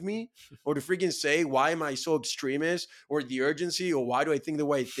judge me or to freaking say why am I so extremist or the urgency or why do I think the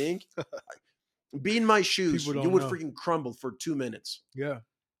way I think? Be in my shoes, People you don't would know. freaking crumble for 2 minutes Yeah.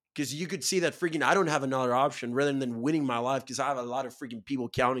 because you could see that freaking I don't have another option rather than winning my life because I have a lot of freaking people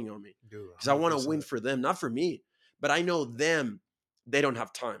counting on me Dude, because I want to 100%. win for them, not for me. But I know them, they don't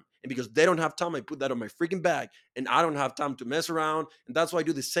have time. And because they don't have time, I put that on my freaking bag and I don't have time to mess around. And that's why I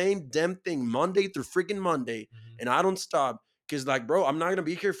do the same damn thing Monday through freaking Monday. Hmm. And I don't stop because, like, bro, I'm not going to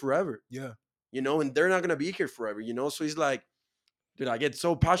be here forever, Yeah. and they're not going to be here forever. So he's like, dude, I get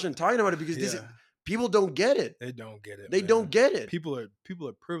so passionate talking about it because Yeah. people don't get it. They don't get it, They don't man. get it, People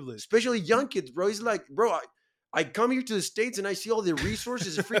are privileged. especially young kids, bro. He's like, bro, I come here to the States and I see all the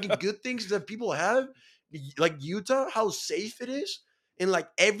resources and freaking good things that people have, like Utah, how safe it is, and like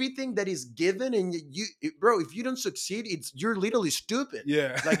everything that is given. And bro, if you don't succeed, you're literally stupid.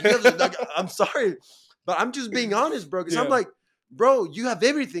 Yeah. Like you have, like, I'm sorry, but I'm just being honest, bro, because I'm Yeah. like, bro, you have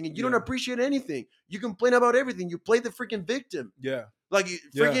everything and you don't Yeah. appreciate anything. You complain about everything. You play the freaking victim. Yeah. Like Yeah.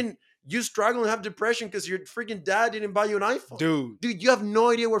 freaking, you struggle and have depression because your freaking dad didn't buy you an iPhone. Dude, Dude, you have no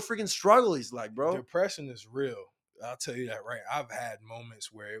idea what freaking struggle is like, bro. depression is real. I'll tell you that, right? I've had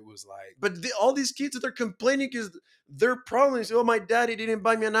moments where it was like, But all these kids that are complaining because their problems. Oh, my daddy didn't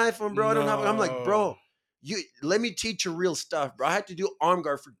buy me an iPhone, bro. I don't have. I'm like, no. bro, you let me teach you real stuff, bro. I had to do arm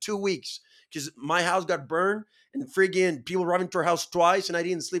guard for 2 weeks because my house got burned and freaking people arrived into our house twice, and I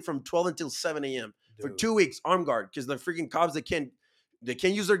didn't sleep from 12 until 7 a.m. for Dude. 2 weeks arm guard because the freaking cops they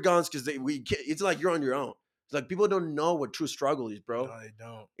can't use their guns because it's like you're on your own. It's like people don't know what true struggle is, bro. No, they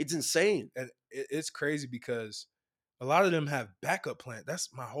don't. It's insane. And it's crazy because a lot of them have backup plan. That's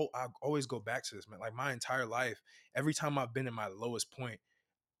my whole. I always go back to this, man. Like my entire life, every time I've been in my lowest point,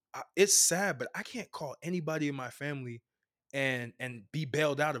 it's sad, but I can't call anybody in my family and be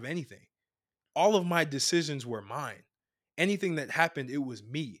bailed out of anything. All of my decisions were mine. Anything that happened, it was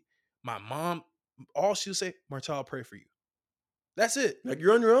me. My mom, all she'll say, Martel, I'll pray for you. That's it. Like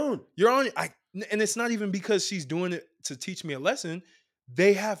you're on your own. You're on. And it's not even because she's doing it to teach me a lesson.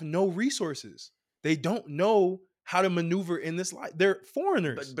 They have no resources. They don't know how to maneuver in this life. They're But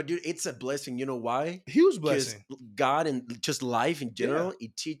foreigners. but dude, it's a blessing. You know why? Huge Because blessing. God and just life in Yeah, general,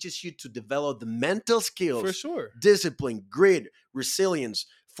 it teaches you to develop the mental for skills, sure. discipline, grit, resilience,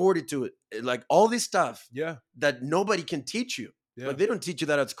 fortitude, like all this stuff Yeah, that nobody can teach you. Like yeah. they don't teach you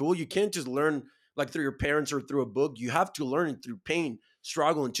that at school. You can't just learn like through your parents or through a book. You have to learn it through pain,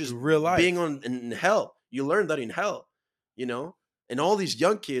 struggle, and just Through real being life. on in hell. You learn that in hell, you know. And all these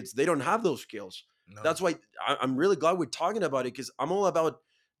young kids, they don't have those skills. No. That's why I'm really glad we're talking about it because I'm all about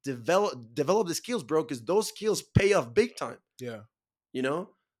develop the skills, bro, because those skills pay off big time, Yeah. you know.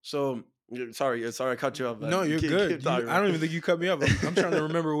 So sorry, I cut you off, No, man. you're Keep good. talking, I bro. don't even think you cut me off. I'm trying to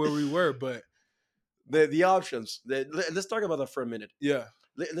remember where we were, but The options. Let's talk about that for a minute. yeah.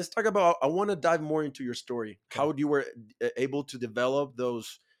 Let's talk about. I want to dive more into your story. Okay. How you were able to develop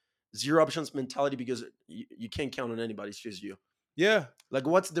those zero options mentality because you can't count on anybody. It's just you. Yeah. Like,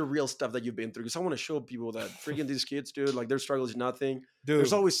 what's the real stuff that you've been through? Because I want to show people that freaking these kids, dude, like their struggle is nothing. There's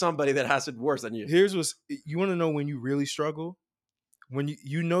Dude, always somebody that has it worse than you. here's what's you want to know when you really struggle? When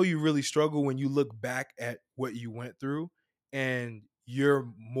you know you really struggle when you look back at what you went through and you're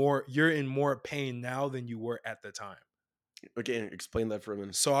in more pain now than you were at the time. Okay, explain that for a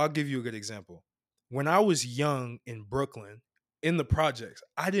minute. So I'll give you a good example. When I was young in Brooklyn, in the projects,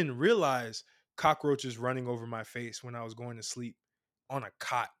 I didn't realize cockroaches running over my face when I was going to sleep on a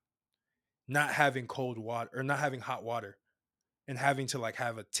cot, not having cold water or not having hot water and having to like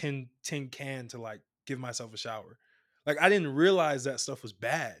have a tin can to like give myself a shower. Like I didn't realize that stuff was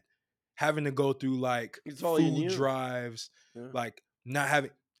bad. Having to go through like It's all you food knew. drives, Yeah. like not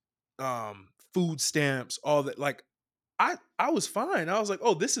having food stamps, all that. Like I was fine. I was like,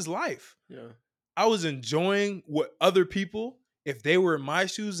 oh, this is life. Yeah. I was enjoying what other people, if they were in my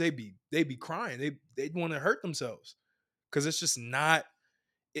shoes, they'd be crying. They'd want to hurt themselves because it's just not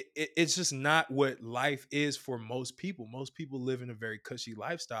it's just not what life is for most people. Most people live in a very cushy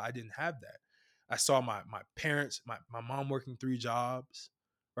lifestyle. I didn't have that. I saw my parents, my mom working 3 jobs,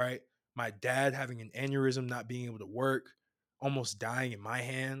 right? My dad having an aneurysm, not being able to work, almost dying in my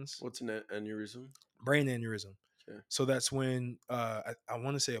hands, What's an aneurysm? brain aneurysm. Okay. So that's when I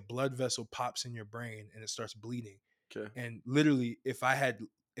want to say a blood vessel pops in your brain and it starts bleeding. Okay. And literally, if I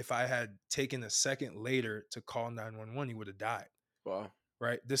had taken a second later to call 911, he would have died. Wow.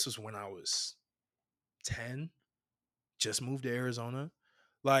 Right. This was when I was 10, just moved to Arizona.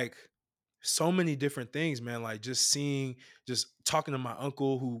 Like so many different things, man. Like just talking to my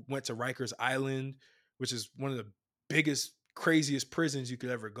uncle who went to Rikers Island, which is one of the biggest, craziest prisons you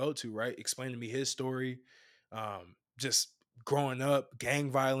could ever go to, right? Explaining to me his story. Just growing up, gang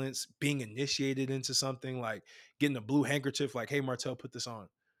violence, being initiated into something, like getting a blue handkerchief, like, hey Martel, put this on.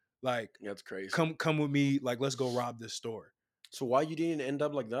 Like, That's crazy. come with me, like, let's go rob this store. So why you didn't end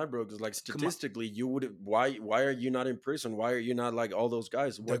up like that, bro? Because like Come on, statistically, you would. Why are you not in prison? Why are you not like all those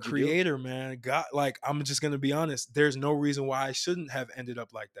guys? the What'd you do? creator, man, got, like, I'm just gonna be honest. There's no reason why I shouldn't have ended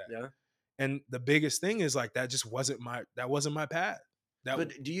up like that. Yeah. And the biggest thing is like that wasn't my path. That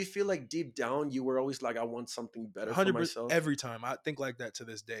But do you feel like deep down you were always like, I want something better for 100% myself, every time I think like that to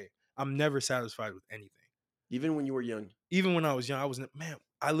this day. I'm never satisfied with anything. even when you were young? Even when I was young, I wasn't, man.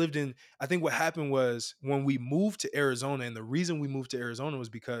 I think what happened was when we moved to Arizona, and the reason we moved to Arizona was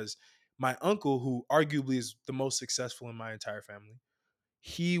because my uncle, who arguably is the most successful in my entire family,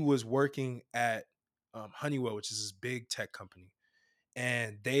 he was working at Honeywell, which is this big tech company,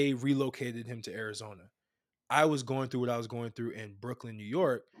 and they relocated him to Arizona. I was going through what I was going through in Brooklyn, New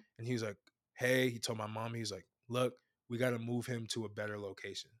York, and he was like, "Hey," he told my mom, he's like, "Look, we got to move him to a better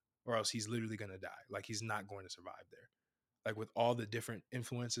location, or else he's literally gonna die. Like, he's not going to survive there. Like, with all the different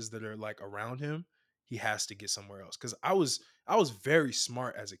influences that are like around him, he has to get somewhere else." Because I was very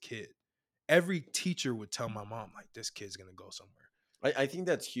smart as a kid. Every teacher would tell my mom, like, "This kid's gonna go somewhere." I think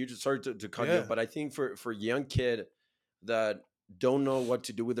that's huge. Sorry to cut you off, Yeah, but I think for a young kid that don't know what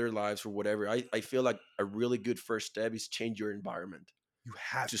to do with their lives or whatever, I feel like a really good first step is change your environment you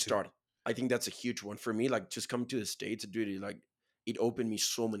have to to. start. I think that's a huge one for me. Like just coming to the States, dude, like it opened me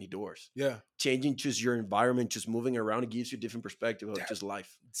so many doors. Yeah, Changing just your environment, just moving around, it gives you a different perspective of that just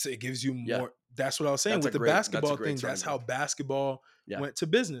life. so it gives you Yeah, more. That's what I was saying with the that's a basketball great thing. starting That's how point. basketball Yeah, went to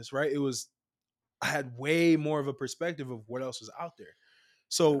business, right? It was I had way more of a perspective of what else was out there. yeah.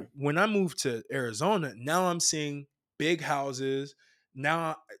 So when I moved to Arizona, now I'm seeing big houses.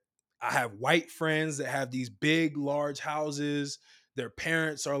 Now I have white friends that have these big, large houses. Their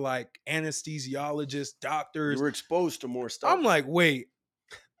parents are like anesthesiologists, You doctors. were exposed to more I'm stuff. like, wait,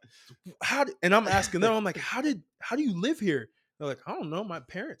 and I'm asking them, I'm like, how do you live here? They're like, I don't know. My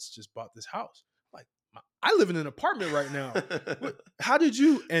parents just bought this house. I'm like, I live in an apartment right now. How did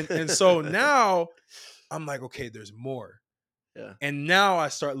you? And so now I'm like, okay, there's more. Yeah. And now I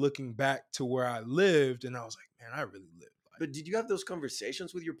start looking back to where I lived, and I was like, man, I really lived like, But did you have those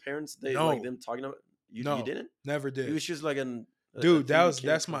conversations with your parents? They like no, them talking about you no, didn't? never It did. was just like a Dude, thing that came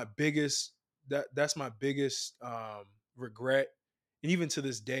that's from my biggest that's my biggest regret. And even to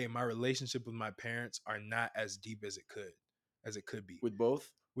this day, my relationship with my parents are not as deep as it could be with both,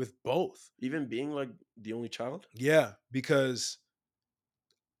 with both. even being like the only child. Yeah, because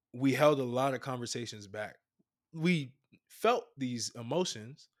we held a lot of conversations back. We felt these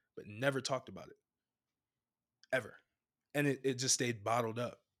emotions, but never talked about it ever. And it just stayed bottled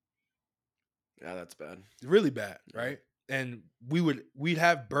up. Yeah, that's bad. Really bad, Yeah, right? And we'd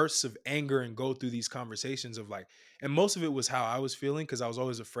have bursts of anger and go through these conversations of like, and most of it was how I was feeling because I was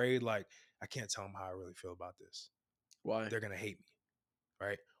always afraid, like, I can't tell them how I really feel about this. why? They're gonna hate me,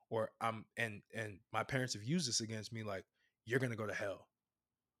 right? Or I'm and my parents have used this against me, like, you're gonna go to hell.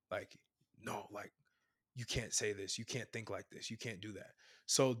 Like, no, like, you can't say this, you can't think like this, you can't do that.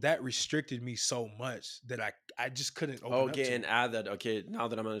 So that restricted me so much that I just couldn't open up Okay, to and them. add that. Okay, now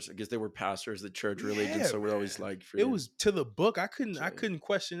that I'm understanding, because they were pastors, the church religion, Yeah, so we're always man. like for It you. was to the book. I Okay, couldn't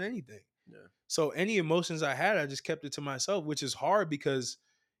question anything. yeah, So any emotions I had, I just kept it to myself, which is hard because,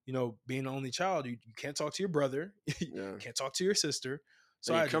 being the only child, you can't talk to your brother, you yeah. can't talk to your sister.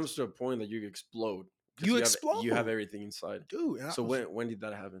 So Like it I just comes to a point that you explode because you you have explode, everything inside. dude. And So when did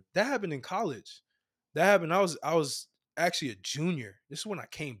that happen? that happened in college. That happened. I was actually a junior. This is when I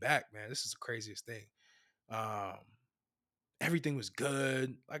came back, man. This is the craziest thing. Um, Everything was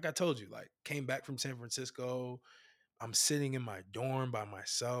good. Like I told you, like came back from San Francisco. I'm sitting in my dorm by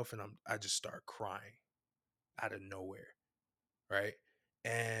myself and I just start crying out of nowhere, right?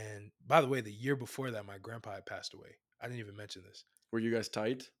 And by the way, the year before that, my grandpa had passed away. I didn't even mention this. Were you guys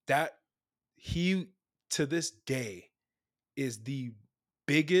tight? That he to this day is the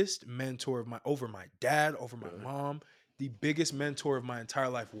biggest mentor of my over my dad, over my Yeah. mom, the biggest mentor of my entire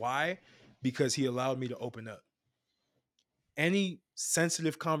life. Why? Because he allowed me to open up. Any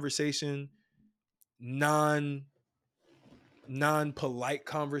sensitive conversation, non polite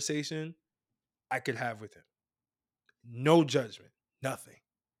conversation I could have with him. No judgment, nothing.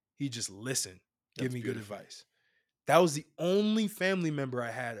 He just listened, give That's me good beautiful. advice. That was the only family member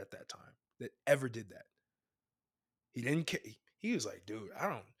I had at that time that ever did that. He didn't care. He was like, dude,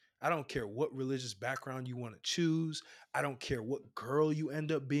 I don't care what religious background you want to choose. I don't care what girl you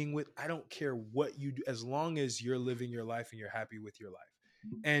end up being with. I don't care what you do, as long as you're living your life and you're happy with your life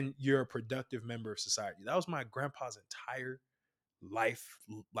and you're a productive member of society. That was my grandpa's entire life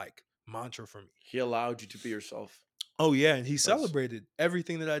like mantra for me. He allowed you to be yourself. Oh yeah, and he That's celebrated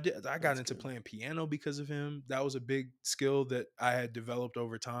everything that I did. I got that's into good. playing piano because of him. That was a big skill that I had developed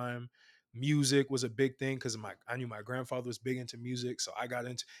over time. Music was a big thing because I knew my grandfather was big into music, so I got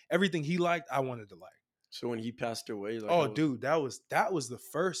into everything he liked. I wanted to like. So when he passed away, like Oh, how was dude, that was the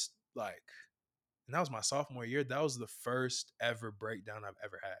first like, and that was my sophomore year. That was the first ever breakdown I've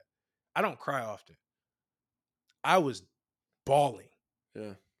ever had. I don't cry often. I was bawling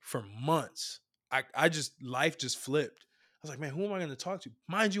yeah. for months. I just life just flipped. I was like, man, who am I going to talk to?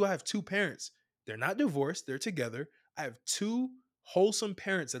 Mind you, I have two parents. They're not divorced, they're together. I have two wholesome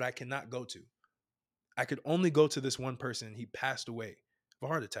parents that I cannot go to. I could only go to this one person. He passed away of a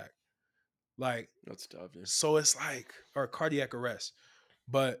heart attack. Like, That's tough, yeah. so it's like, or cardiac arrest.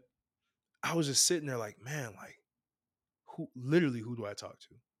 But I was just sitting there like, man, like, who do I talk to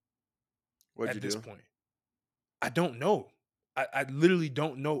What'd you at this do? point? I don't know. I literally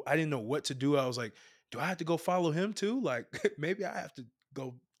don't know. I didn't know what to do. I was like, do I have to go follow him too? Like, maybe I have to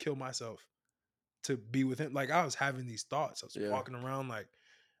go kill myself to be with him. Like, I was having these thoughts. I was Yeah. walking around like,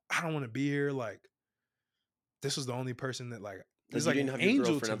 I don't want to be here. Like, this was the only person that like this And is you like didn't an have your angel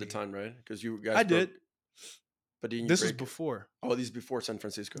girlfriend to at the me. time, right? Because you guys I did. broke, but didn't you This was break? before. Oh, this is before San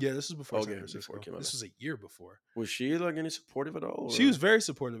Francisco. Yeah, this was before San Okay, before. Francisco. Okay, my This bad. was a year before. Was she like any supportive at all, She was or very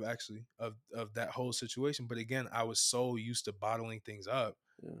supportive actually of that whole situation. But again, I was so used to bottling things up.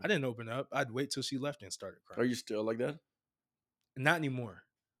 yeah? I didn't open up. I'd wait till she left and started Are crying. you still like that? Not anymore.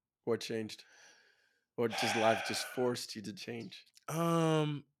 What changed? Or just life just forced you to change?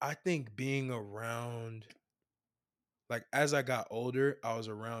 I think being around like as I got older, I was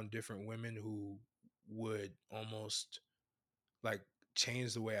around different women who would almost like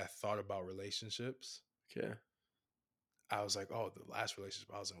change the way I thought about relationships. Okay. I was like, oh, the last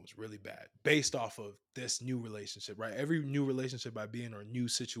relationship I was in was really bad based off of this new relationship, right? Every new relationship I'd be in or new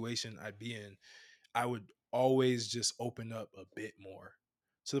situation I'd be in, I would always just open up a bit more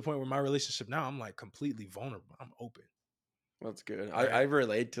to the point where my relationship now, I'm like completely vulnerable. I'm open, That's good. I right?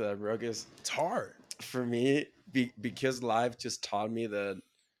 relate to that, bro. Because It's hard. for me, because life just taught me that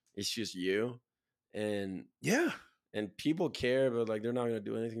it's just you, and Yeah. people care, but like they're not gonna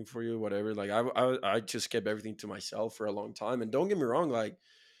do anything for you, whatever. Like I just kept everything to myself for a long time, and don't get me wrong, like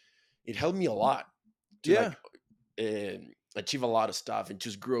it helped me a lot to Yeah. like achieve a lot of stuff and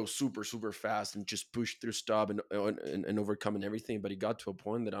just grow super super fast and just push through stuff and overcoming everything. But it got to a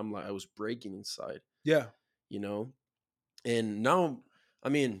point that I'm like I was breaking inside, Yeah. you know. And now, I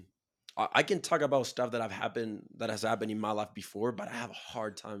mean, I can talk about stuff that has happened in my life before, but I have a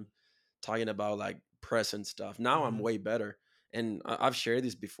hard time talking about like present stuff. Now I'm Mhm. way better, and I've shared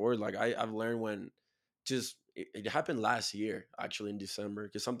this before. Like I've learned when just it happened last year, actually in December,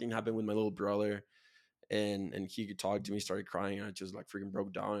 because something happened with my little brother, and he could talk to me, started crying, and I just like freaking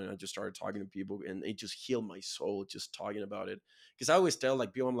broke down, and I just started talking to people, and it just healed my soul just talking about it. Because I always tell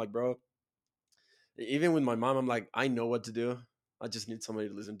like people, I'm like, bro, even with my mom, I'm like, I know what to do. I just need somebody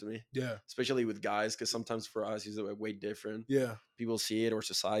to listen to me, Yeah. especially with guys, because sometimes for us, it's way different. Yeah. People see it, or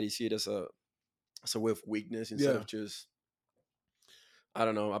society see it as a way of weakness instead Yeah. of just I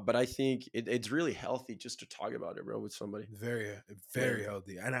don't know. But I think it's really healthy just to talk about it, bro, with somebody. Very, Yeah, very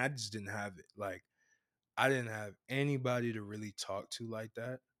healthy. And I just didn't have it. Like, I didn't have anybody to really talk to like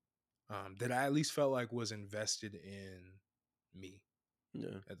that. That I at least felt like was invested in me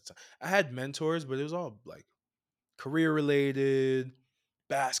yeah. at the time. I had mentors, but it was all like career related,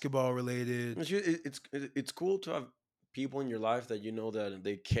 basketball related. It's cool to have people in your life that you know that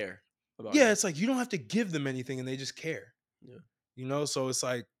they care about Yeah, you. it's like you don't have to give them anything and they just care. Yeah, So it's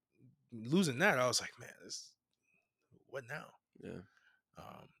like losing that, I was like, man, what now? yeah.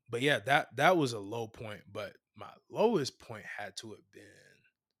 But yeah, that was a low point. But my lowest point had to have been,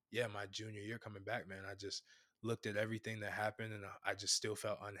 yeah, my junior year coming back, man. I just looked at everything that happened, and I just still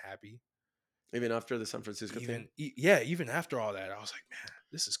felt unhappy. Even after the San Francisco thing? Yeah, even after all that, I was like, man,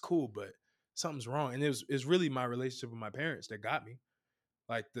 this is cool, but something's wrong. And it's really my relationship with my parents that got me.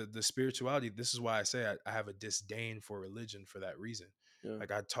 Like the spirituality. This is why I say I have a disdain for religion for that reason. Yeah.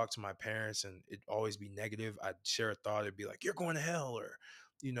 Like I'd talk to my parents and it'd always be negative. I'd share a thought, it'd be like, you're going to hell, or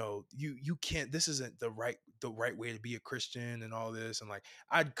you can't, this isn't the right way to be a Christian and all this. And like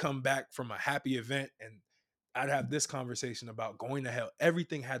I'd come back from a happy event and I'd have this conversation about going to hell.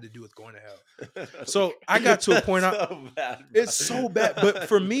 Everything had to do with going to hell. So I got to a point, That's so bad, it's so bad. But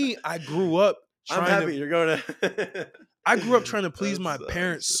for bro. me, I grew up I'm trying happy to you're going to. I grew up trying to please That my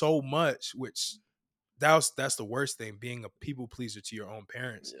parents sucks. so much, which that's the worst thing, being a people pleaser to your own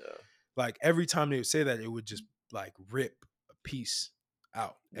parents. Yeah. Like every time they would say that, it would just like rip a piece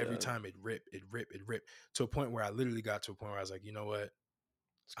out. Every Yeah. time it rip to a point where I literally got to a point where I was like, you know what?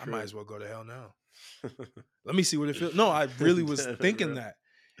 It's I might crazy. as well go to hell now. Let me see what it feels. No, I really was Damn, thinking bro. that.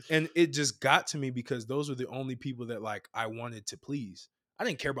 And it just got to me because those were the only people that like I wanted to please. I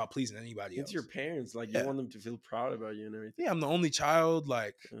didn't care about pleasing anybody It's your else. parents. Like, you Yeah. want them to feel proud about you and everything. Yeah, I'm the only child.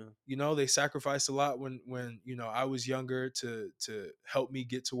 Like, Yeah. they sacrificed a lot when I was younger to help me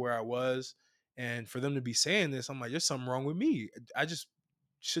get to where I was. And for them to be saying this, I'm like, there's something wrong with me. I just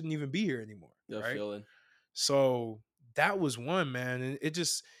shouldn't even be here anymore. Yeah, Right. feeling. So that was one, man. And it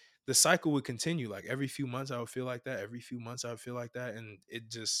just, the cycle would continue. Like every few months I would feel like that. Every few months I would feel like that. And it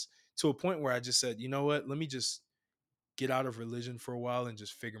just, to a point where I just said, you know what? Let me just get out of religion for a while and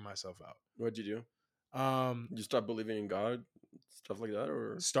just figure myself What'd you do? out. You stop believing in God, stuff like that,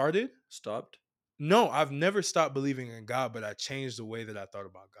 or Started. stopped? No, I've never stopped believing in God, but I changed the way that I thought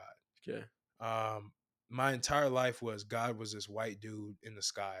about Okay. God. My entire life was God was this white dude in the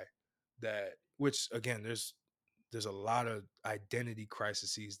sky that, which again, there's a lot of identity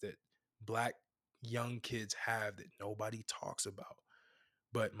crises that black young kids have that nobody talks about.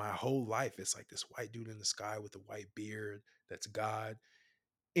 But my whole life, it's like this white dude in the sky with a white beard that's God.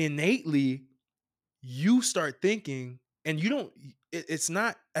 Innately, you start thinking, and you don't, it's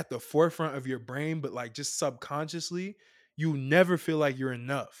not at the forefront of your brain, but like just subconsciously, you never feel like you're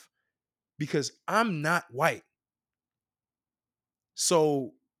enough because I'm not white.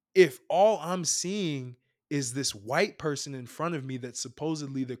 So if all I'm seeing is this white person in front of me that's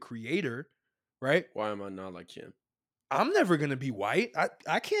supposedly the creator, right? Why am I not like him? I'm never going to be white.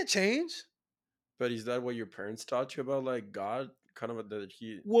 I can't change. But is that what your parents taught you about, like God, kind of that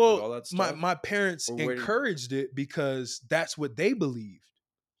he, like Well, all that my stuff? my parents Or where did? encouraged it because that's what they believed.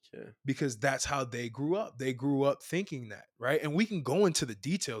 Yeah. Because that's how they grew up. They grew up thinking that, right? And we can go into the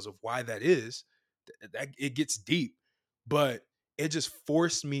details of why that is. That it gets deep, but it just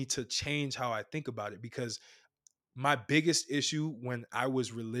forced me to change how I think about it because my biggest issue when I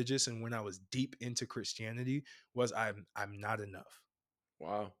was religious and when I was deep into Christianity was I'm not enough.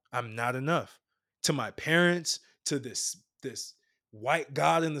 Wow. I'm not enough. To my parents, to this white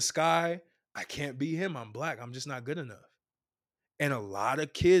God in the sky, I can't be him. I'm black. I'm just not good enough. And a lot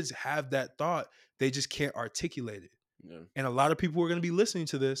of kids have that thought. They just can't articulate it. Yeah. And a lot of people who are going to be listening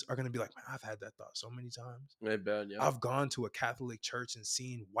to this are going to be like, man, I've had that thought so many times. I bet. Yeah. I've gone to a Catholic church and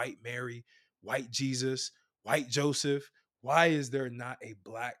seen white Mary, white Jesus, white Joseph. Why is there not a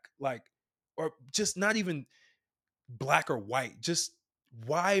black, like, or just not even black or white? Just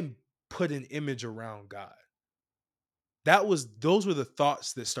why put an image around God? Those were the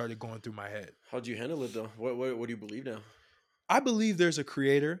thoughts that started going through my head. How do you handle it though? What do you believe now? I believe there's a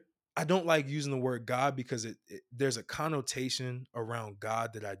creator. I don't like using the word God because there's a connotation around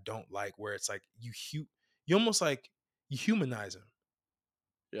God that I don't like, where it's like you almost like you humanize him.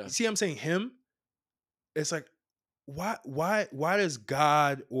 You Yeah. see, I'm saying him. It's like why does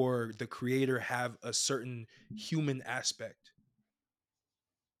God or the creator have a certain human aspect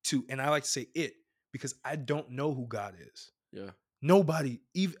to? And I like to say it because I don't know who God is. Yeah. Nobody,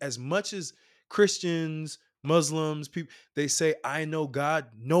 even as much as Christians, Muslims, people, they say, I know God.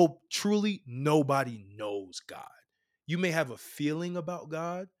 No, truly, nobody knows God. You may have a feeling about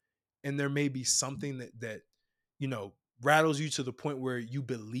God, and there may be something that rattles you to the point where you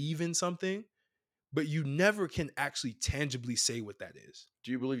believe in something, but you never can actually tangibly say what that is.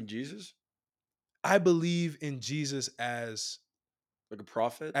 Do you believe in Jesus? I believe in Jesus Like a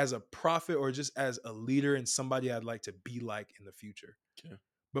prophet? as a prophet or just as a leader and somebody I'd like to be like in the future. Okay.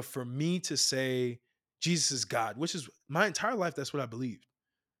 But for me to say Jesus is God, which is my entire life, that's what I believed.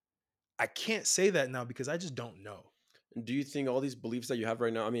 I can't say that now because I just don't know. And do you think all these beliefs that you have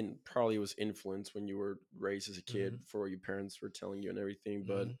right now, I mean, probably it was influenced when you were raised as a Hmm. kid for what your parents were telling you and everything,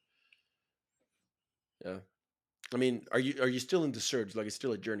 but Hmm. yeah. I mean, are you still in the search? Like, it's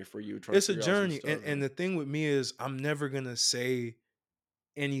still a journey for you trying to It's a figure out some journey, stuff. and the thing with me is I'm never gonna say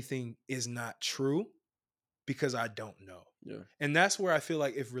anything is not true because I don't know. Yeah, And that's where I feel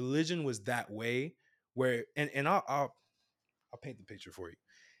like if religion was that way, where and I'll paint the picture for you.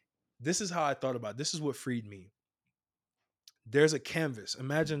 This is how I thought about it. This is what freed me. There's a canvas.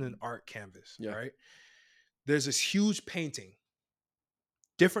 Imagine an art canvas, yeah, right? There's this huge painting,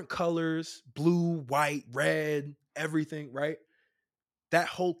 different colors, blue, white, red, everything, right? That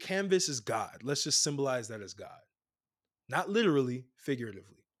whole canvas is God. Let's just symbolize that as God. Not literally,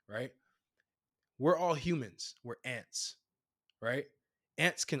 figuratively, right? We're all humans. We're ants, right?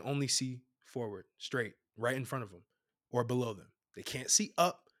 Ants can only see forward, straight, right in front of them or below them. They can't see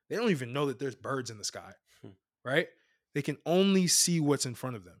up. They don't even know that there's birds in the sky, hmm, right? They can only see what's in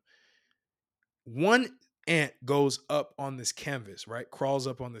front of them. One ant goes up on this canvas, right? Crawls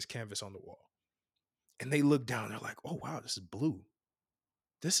up on this canvas on the wall. And they look down. They're like, oh, wow, this is blue.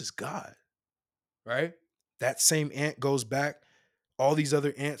 This is God, right? That same ant goes back. All these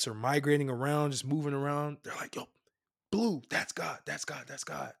other ants are migrating around, just moving around. They're like, yo, blue, that's God, that's God, that's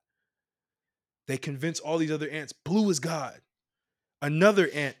God. They convince all these other ants, blue is God. Another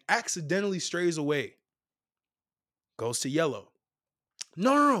ant accidentally strays away, goes to yellow.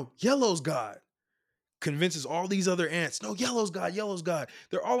 No, no, no, yellow's God. Convinces all these other ants, no, yellow's God, yellow's God.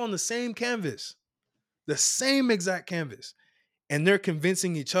 They're all on the same canvas, the same exact canvas. And they're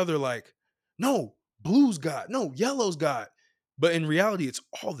convincing each other, like, no, blue's God, no, yellow's God. But in reality, it's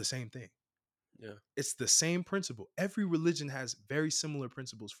all the same thing. yeah. It's the same principle. Every religion has very similar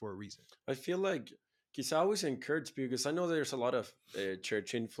principles for a reason. I feel like because I always encourage people because I know there's a lot of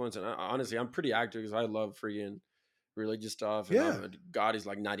church influence, and honestly, I'm pretty active because I love freaking religious stuff, and Yeah, God is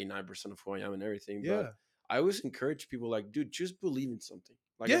like 99% of who I am and everything. But yeah, I always encourage people like, dude, just believe in something.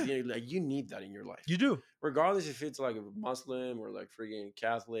 Like at yeah, the end, like you need that in your life, you do. regardless if it's like a Muslim or like freaking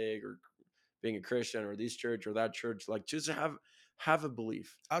Catholic or being a Christian or this church or that church. Like just have a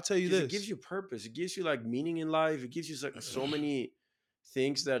belief I'll tell you because it gives this. you purpose. It gives you like meaning in life. It gives you so many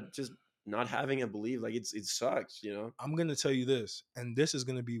things that just not having a belief like it sucks. I'm going to tell you this, and this is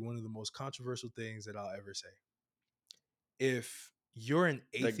going to be one of the most controversial things that I'll ever say. If you're an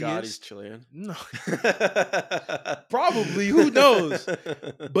That God is atheist, Chilean. no, probably, who knows?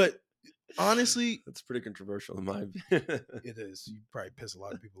 That's But honestly, pretty controversial in my opinion. it is. You probably piss a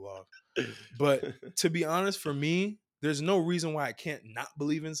lot of people off. But to be honest, for me, there's no reason why I can't not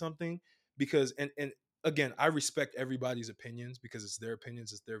believe in something because and again, I respect everybody's opinions because it's their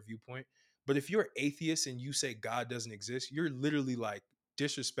opinions, it's their viewpoint. But if you're atheist and you say God doesn't exist, you're literally like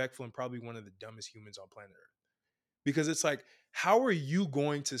disrespectful and probably one of the dumbest humans on planet Earth. Because it's like, how are you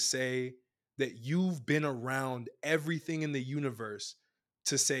going to say that you've been around everything in the universe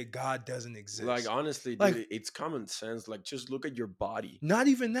to say God doesn't Like exist? honestly, dude, Like, it's common sense. Like just look at your body. not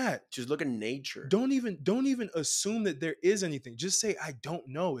even that. Just look at nature. Don't even assume that there is anything. Just say I don't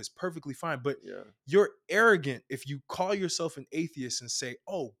know is perfectly fine. But Yeah. you're arrogant if you call yourself an atheist and say,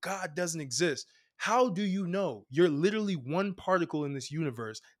 "Oh, God doesn't exist." How do you know? You're literally one particle in this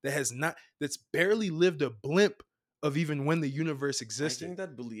universe that's barely lived a blimp of even when the universe I existed. think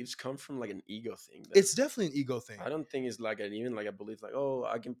that beliefs come from like an ego thing then. It's definitely an ego thing. I don't think it's like even like a belief like, oh,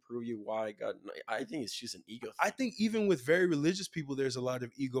 I can prove you why God. No, I think it's just an ego I thing. think even with very religious people, there's a lot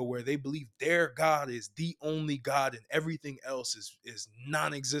of ego where they believe their God is the only God and everything else is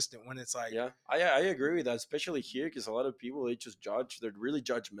non-existent. When it's like, Yeah, I agree with that, especially here because a lot of people they just judge. They're really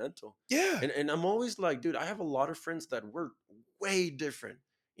judgmental, yeah, and I'm always like, dude, I have a lot of friends that were way different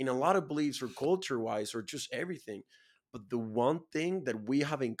in a lot of beliefs or culture wise or just everything. But the one thing that we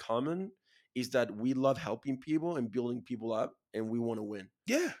have in common is that we love helping people and building people up, and we want to win,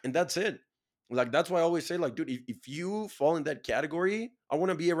 yeah, and that's it. Like that's why I always say, like, dude, if you fall in that category, I want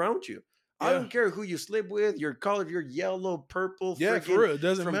to be around you. I yeah, don't care who you sleep with, your color, if you're yellow, purple, yeah. For freaking real, it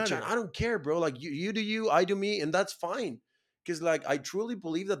doesn't from China. matter. I don't care, bro. Like you do you, I do me, and that's fine. Because like I truly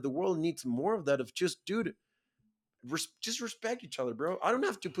believe that the world needs more of that. Of just, dude, just respect each other, bro. I don't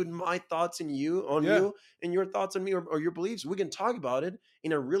have to put my thoughts in you on Yeah, you and your thoughts on me or your beliefs. We can talk about it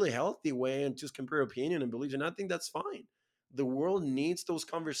in a really healthy way and just compare opinion and beliefs, and I think that's fine. The world needs those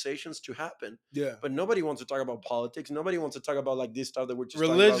conversations to happen, yeah. but nobody wants to talk about politics. Nobody wants to talk about like this stuff that we're just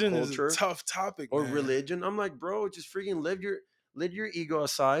talking about, Religion is a culture tough topic, or man. religion. I'm like, bro, just freaking let your ego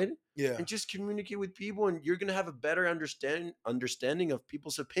aside Yeah, and just communicate with people, and you're gonna have a better understanding of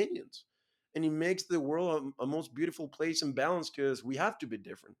people's opinions. And it makes the world a most beautiful place and balanced because we have to be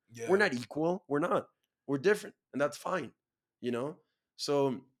different. We're yeah. not equal. We're not. We're different, and that's fine. You know.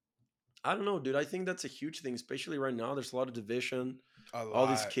 So I don't know, dude. I think that's a huge thing, especially right now. There's a lot of division. A All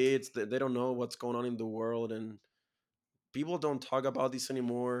these lot. kids, they don't know what's going on in the world, and people don't talk about this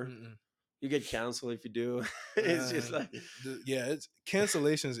anymore. Mm-mm. You get canceled if you do. It's just Uh, like, yeah, it's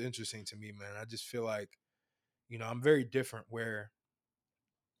cancellation is interesting to me, man. I just feel like, I'm very different where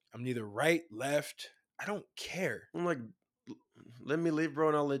I'm neither right, left. I don't care. I'm like, let me leave, bro,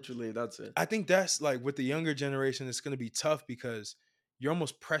 and I'll let you leave. That's it. I think that's like with the younger generation, it's going to be tough because you're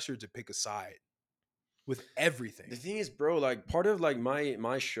almost pressured to pick a side with everything. The thing is, bro, like part of like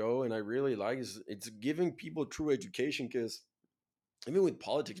my show, and I really like is it's giving people true education because even with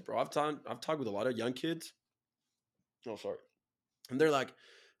politics, bro, I've talked with a lot of young kids. Oh, sorry, and they're like,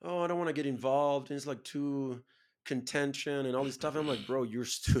 "Oh, I don't want to get involved." And it's like too contention and all this stuff. I'm like, bro, you're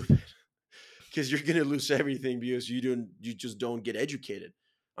stupid because you're gonna lose everything because you just don't get educated.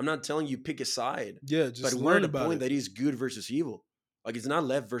 I'm not telling you pick a side, Yeah, but just we're at learn a about point it. that is good versus evil. Like it's not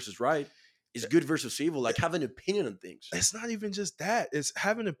left versus right. It's good versus evil. Like have an opinion on things. It's not even just that. It's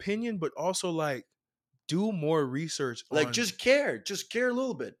have an opinion, but also like do more research Like on just care a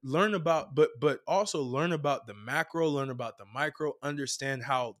little bit. learn about but also learn about the macro, learn about the micro, understand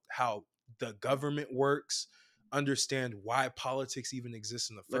how the government works, understand why politics even exists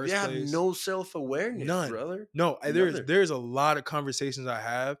in the Like they first have place. no self awareness, None. brother. No, there's Nothing, there's a lot of conversations I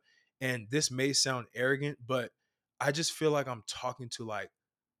have, and this may sound arrogant, but I just feel like I'm talking to like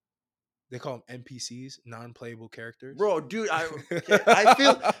they call them NPCs, non-playable characters. bro. Dude, I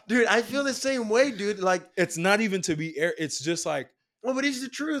feel the same way, dude. Like, It's not even to be air. It's just like, well, but it's the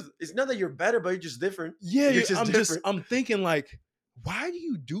truth. It's not that you're better, but you're just different. yeah, You're just different. I'm thinking like, why do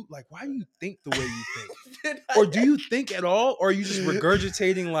you think the way you think? dude, Or do you think at all? Or are you just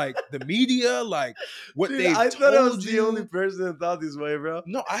regurgitating like the media, like what dude, they've I thought I was told the only you? person that thought this way, bro.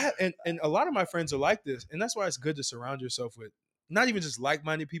 No, I have, and a lot of my friends are like this, and that's why it's good to surround yourself with not even just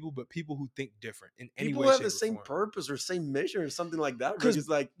like-minded people, but people who think different in any People way, have the shape, or same form. purpose or same mission or something like that, bro. Because It's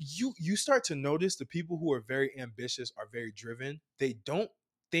like, you start to notice the people who are very ambitious are very driven. They don't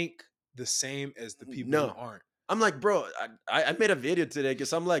think the same as the people who no. aren't. I'm like, bro, I made a video today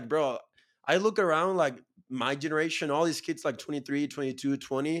because I'm like, bro, I look around like my generation, all these kids like 23, 22,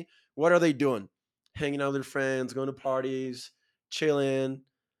 20. What are they doing? Hanging out with their friends, going to parties, chilling.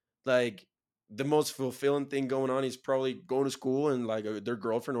 Like the most fulfilling thing going on is probably going to school and like their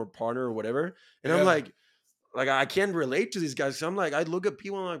girlfriend or partner or whatever. And I'm Yeah, like I can't relate to these guys. So I'm like, I look at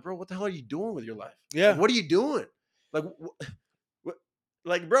people and I'm like, bro, what the hell are you doing with your life? Like, yeah, what are you doing? Like, what,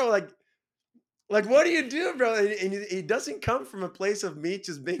 like, bro, like, what do you do, bro? And it doesn't come from a place of me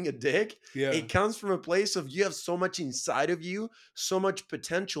just being a dick. yeah, It comes from a place of you have so much inside of you, so much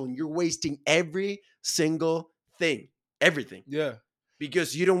potential, and you're wasting every single thing, everything, yeah.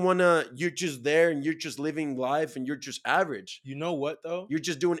 because you don't want to. You're just there and you're just living life and you're just average. You know what though? You're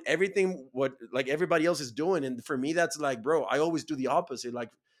just doing everything what like everybody else is doing, and for me, that's like, bro, I always do the opposite. Like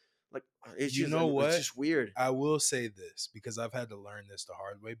You know it's what? just weird. I will say this because I've had to learn this the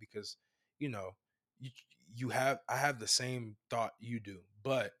hard way because you know, you you have I have the same thought you do.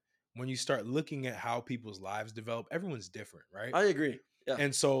 But when you start looking at how people's lives develop, everyone's different, right? I agree. Yeah,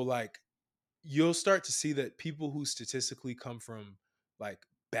 And so like you'll start to see that people who statistically come from like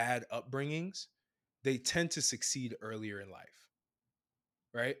bad upbringings, they tend to succeed earlier in life,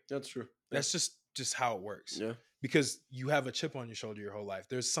 right? that's true. Yeah, That's just how it works. yeah. Because you have a chip on your shoulder your whole life.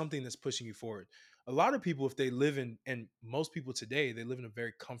 There's something that's pushing you forward. A lot of people, if they live in, and most people today, they live in a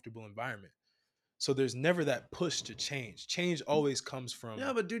very comfortable environment. So there's never that push to change. Change always comes Yeah,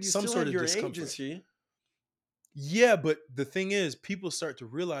 from but dude, you some still sort have of your discomfort. agency. Yeah, but the thing is, people start to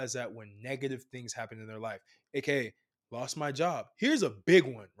realize that when negative things happen in their life, aka lost my job. Here's a big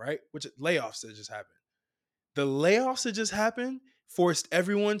one, right? Which layoffs that just happened. The layoffs that just happened forced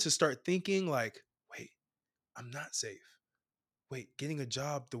everyone to start thinking like, wait, I'm not safe. Wait, getting a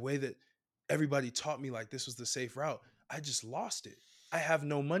job the way that everybody taught me like this was the safe route, I just lost it. I have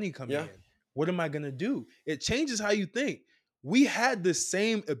no money coming Yeah. in. What am I going to do? It changes how you think. We had the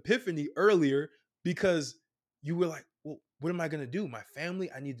same epiphany earlier because you were like, well, what am I going to do? My family,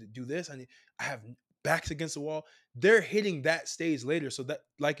 I need to do this. I have backs against the wall. They're hitting that stage later. So that,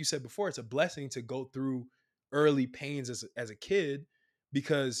 like you said before, it's a blessing to go through early pains as a kid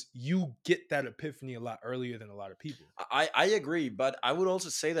because you get that epiphany a lot earlier than a lot of people. I agree, but I would also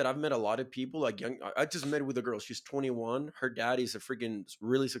say that I've met a lot of people like young. I just met with a girl. She's 21. Her dad is a freaking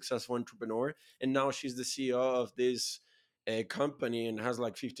really successful entrepreneur, and now she's the CEO of this company and has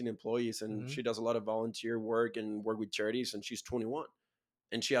like 15 employees. And Mhm. she does a lot of volunteer work and work with charities. And she's 21,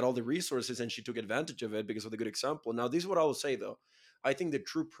 and she had all the resources, and she took advantage of it because of the good example. Now, this is what I will say though. I think the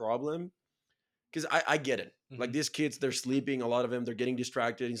true problem, because I get it. Like Mhm. these kids, they're sleeping. A lot of them, they're getting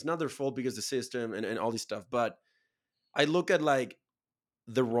distracted. It's not their fault because the system and all this stuff, but I look at like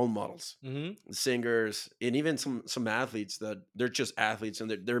the role models, Hmm. singers, and even some athletes that they're just athletes and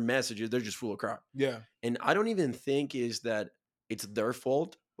their messages they're just full of crap. Yeah. And I don't even think is that it's their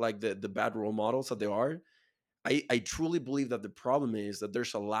fault, like the bad role models that they are. I truly believe that the problem is that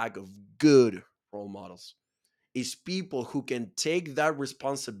there's a lack of good role models, is people who can take that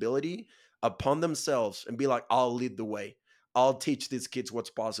responsibility upon themselves and be like, I'll lead the way. I'll teach these kids what's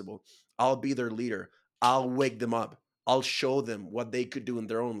possible. I'll be their leader. I'll wake them up. I'll show them what they could do in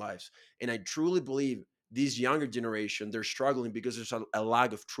their own lives. And I truly believe this younger generation, they're struggling because there's a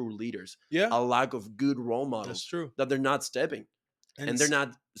lack of true leaders, Yeah. a lack of good role That's models true. that they're not stepping And and they're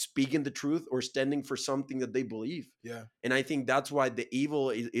not speaking the truth or standing for something that they believe. yeah. And I think that's why the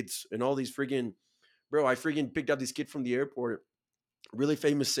evil it's in all these freaking, bro, I freaking picked up this kid from the airport, really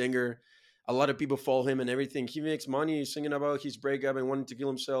famous singer. A lot of people follow him and everything. He makes money singing about his breakup and wanting to kill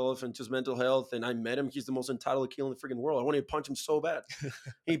himself and just mental health. And I met him. He's the most entitled to kill in the freaking world. I wanted to punch him so bad.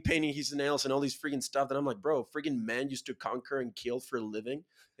 He painting his nails and all these freaking stuff that I'm like, bro, freaking man used to conquer and kill for a living.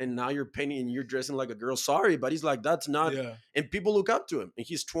 And now you're painting and you're dressing like a girl. Sorry, but he's like, that's not. Yeah. And people look up to him and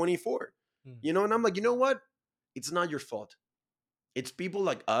he's 24. Mm. And I'm like, you know what? It's not your fault. It's people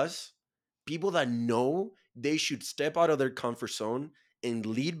like us, people that know they should step out of their comfort zone and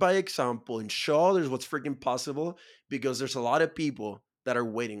lead by example and show others what's freaking possible, because there's a lot of people that are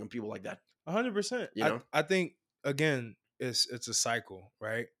waiting on people like that, 100%. you know? I think again, it's a cycle,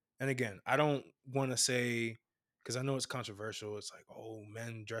 right? And again, I don't want to say, because I know it's controversial. It's like, oh,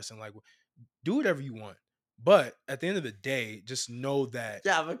 men dressing like, do whatever you want, but at the end of the day, just know that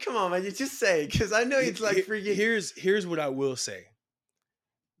Yeah, but come on, man. You just say, because I know it's like freaking. here's what I will say.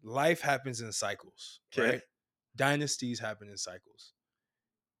 Life happens in cycles, Okay. right? Dynasties happen in cycles.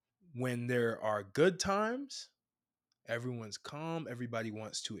 When there are good times, everyone's calm. Everybody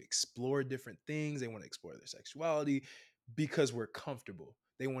wants to explore different things. They want to explore their sexuality because we're comfortable.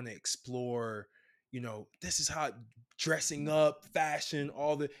 They want to explore, this is how dressing up, fashion,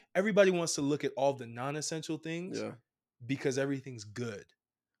 all the everybody wants to look at all the non-essential things Yeah. because everything's good.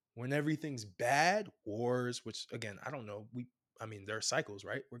 When everything's bad, wars, which again, I don't know. I mean, there are cycles,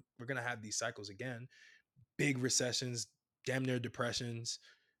 right? We're gonna have these cycles again. Big recessions, damn near depressions,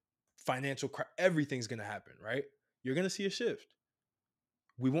 everything's gonna happen, right? You're gonna see a shift.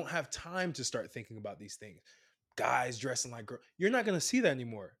 We won't have time to start thinking about these things. Guys dressing like girls. You're not gonna see that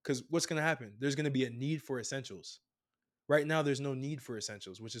anymore. Because what's gonna happen? There's gonna be a need for essentials. Right now, there's no need for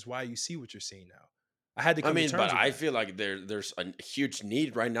essentials, which is why you see what you're seeing now. I had to I come to mean, but terms with I that. feel like there's a huge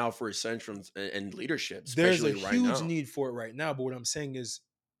need right now for essentials and leadership, There's a especially right huge now. need for it right now, but what I'm saying is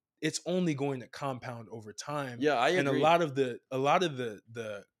it's only going to compound over time. Yeah, I And a agree. lot of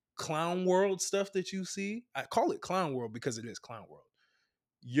the clown world stuff that you see, I call it clown world because it is clown world.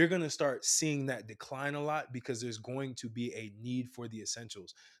 You're going to start seeing that decline a lot because there's going to be a need for the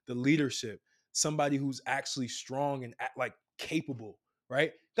essentials, the leadership, somebody who's actually strong and like capable,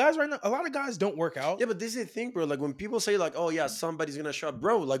 right? Guys right now, a lot of guys don't work out. Yeah, but this is the thing, bro. Like when people say, like, "Oh yeah, somebody's gonna show up,"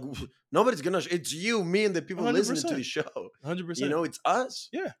 bro. Like nobody's gonna. It's you, me, and the people listening to the 100%. show. 100%. It's us.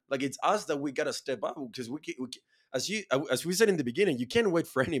 Yeah. Like it's us that we gotta step up because as we said in the beginning, you can't wait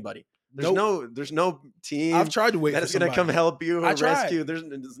for anybody. Nope. There's no I've team tried to wait that for is gonna come somebody. help you I or tried. rescue.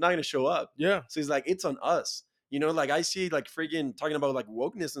 It's not gonna show up. Yeah. So it's like it's on us. Like I see like freaking talking about like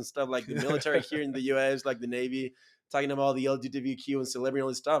wokeness and stuff, like the military here in the US, like the Navy, talking about the LGBTQ and celebrating all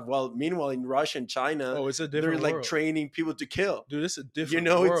this stuff. Well, meanwhile, in Russia and China, Oh, it's a they're different like world. training people to kill. Dude, it's a different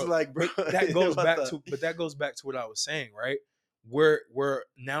It's world. like, bro, But that goes what back the? to what I was saying, right? We're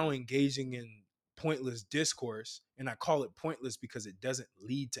now engaging in pointless discourse, and I call it pointless because it doesn't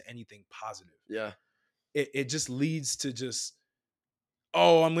lead to anything positive. Yeah. It just leads to just,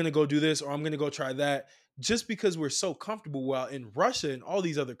 oh, I'm gonna go do this or I'm gonna go try that. Just because we're so comfortable, while in Russia and all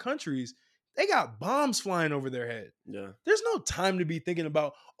these other countries, they got bombs flying over their head. Yeah. There's no time to be thinking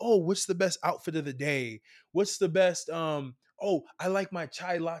about, oh, what's the best outfit of the day? What's the best oh, I like my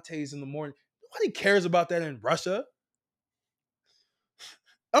chai lattes in the morning. Nobody cares about that in Russia.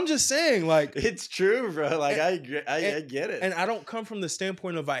 I'm just saying, like, It's true, bro. Like and I agree. and, I get it. and I don't come from the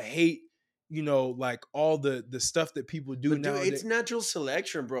standpoint of I hate, like all the stuff that people do But dude, it's nowadays. natural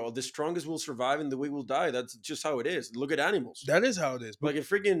selection, bro. The strongest will survive and the weak will die. That's just how it is. Look at animals. That is how it is. But Like a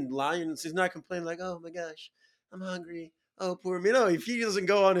freaking lion is not complaining like, oh my gosh, I'm hungry. Oh, poor me. No, if he doesn't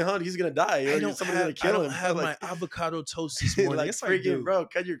go on a hunt, he's gonna die or somebody's gonna I kill don't him, bro. have Like, my avocado toast this morning. like It's like, freaking, dude, bro,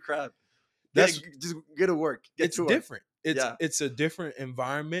 cut your crap. that's Just get to work. Get it's to work. different. Yeah. It's a different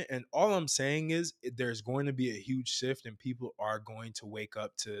environment, and all I'm saying is there's going to be a huge shift, and people are going to wake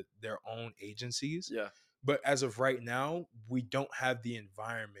up to their own agencies. Yeah. But as of right now, we don't have the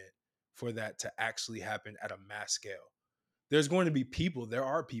environment for that to actually happen at a mass scale. there's going to be people. There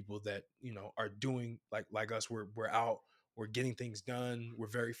are people that are doing like us. We're out. We're getting things done. We're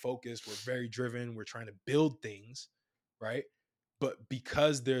very focused. We're very driven. We're trying to build things, right? But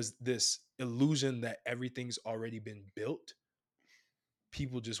because there's this illusion that everything's already been built,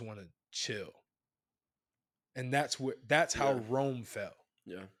 people just want to chill, and that's how Yeah. Rome fell.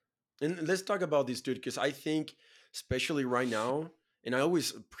 Yeah. And let's talk about this, dude, because I think, especially right now, and I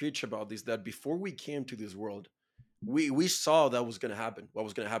always preach about this, that before we came to this world, we saw that was going to happen, what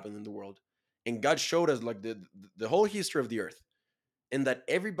was going to happen in the world. And God showed us like the whole history of the earth, and that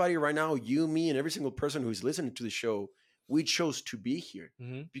everybody right now, you, me, and every single person who's listening to the show, we chose to be here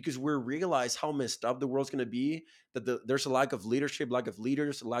Mm-hmm. because we realize how messed up the world's going to be. That there's a lack of leadership, lack of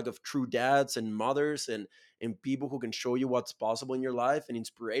leaders, a lack of true dads and mothers, and people who can show you what's possible in your life and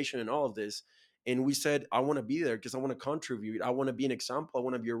inspiration and all of this. And we said, I want to be there because I want to contribute. I want to be an example. I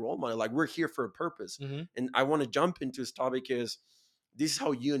want to be a role model. Like, we're here for a purpose. Mm-hmm. And I want to jump into this topic because this is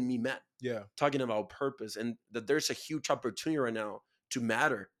how you and me met, Yeah. talking about purpose, and that there's a huge opportunity right now to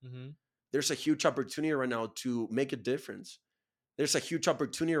matter. Mm-hmm. There's a huge opportunity right now to make a difference. There's a huge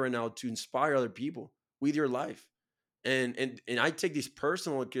opportunity right now to inspire other people with your life. And I take this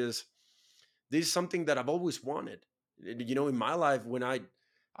personal because this is something that I've always wanted. In my life, when I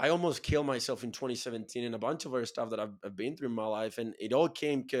almost killed myself in 2017 and a bunch of other stuff that I've been through in my life, and it all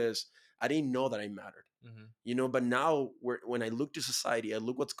came because I didn't know that I mattered. Mm-hmm. But now when I look to society, I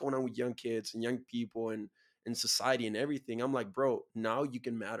look what's going on with young kids and young people and in society and everything. I'm like, bro, now you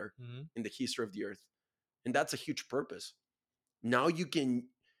can matter Mm-hmm. in the history of the earth, and that's a huge purpose. Now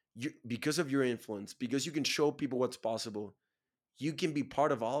because of your influence, because you can show people what's possible, you can be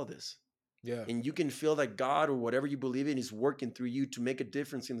part of all of this, Yeah. and you can feel that God or whatever you believe in is working through you to make a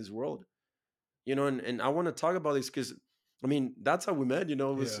difference in this world. And I want to talk about this because I mean that's how we met. It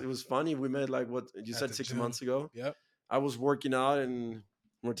was Yeah. it was funny. We met like what you At said the 6 months gym. ago. Yep. I was working out and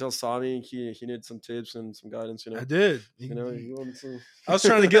Martel saw me. He needed some tips and some guidance. I did. He wanted some. I was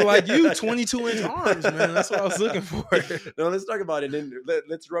trying to get like you, 22-inch arms, man. That's what I was looking for. No, let's talk about it and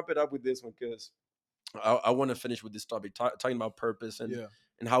let's wrap it up with this one because I want to finish with this topic, talking about purpose Yeah.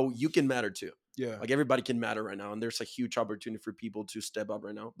 and how you can matter too. Yeah. Like everybody can matter right now, and there's a huge opportunity for people to step up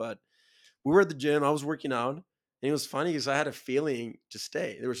right now. But we were at the gym. I was working out, and it was funny because I had a feeling to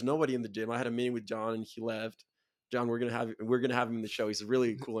stay. There was nobody in the gym. I had a meeting with John, and he left. John, we're gonna have him in the show. He's a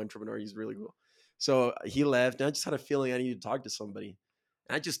really cool entrepreneur. He's really cool. So he left, and I just had a feeling I needed to talk to somebody.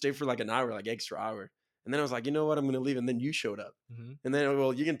 And I just stayed for like an hour, like extra hour. And then I was like, you know what, I'm gonna leave. And then you showed up. Mm-hmm. And then,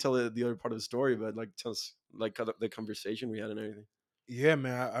 well, you can tell the other part of the story, but like tell us like the conversation we had and everything. Yeah,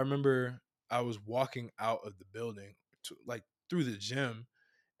 man. I remember I was walking out of the building through the gym,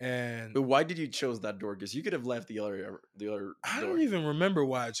 and But why did you choose that door? Because you could have left the other I don't door. even remember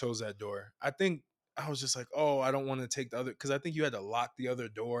why I chose that door. I think I was just like, oh, I don't want to take the other, because I think you had to lock the other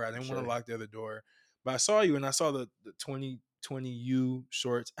door. I didn't want to Okay. lock the other door. But I saw you and I saw the 2020 U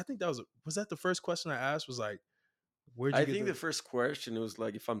shorts. I think was that the first question I asked was like, where'd you I get think the the first question was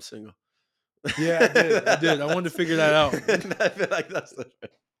like if I'm single. Yeah, I did. I did. I wanted to figure that out. I feel like that's the.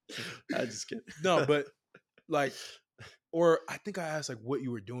 I just kidding. No, but like, or I think I asked like what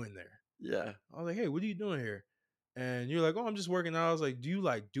you were doing there. Yeah. I was like, hey, what are you doing here? And you're like, oh, I'm just working out. I was like, do you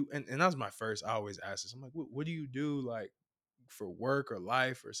like do and that was my first. I always ask this. I'm like, what do you do like for work or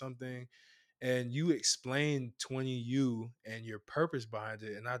life or something? And you explained 20U and your purpose behind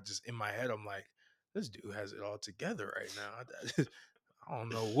it. And I just in my head, I'm like, this dude has it all together right now. I don't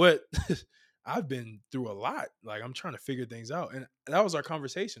know what I've been through a lot. Like I'm trying to figure things out. And that was our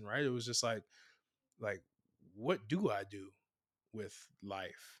conversation, right? It was just like, what do I do with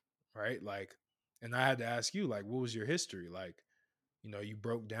life? Right. Like, and I had to ask you, like, what was your history? Like, you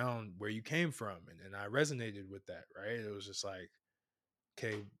broke down where you came from. And I resonated with that, right? It was just like,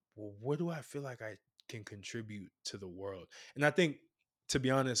 okay, well, what do I feel like I can contribute to the world? And I think, to be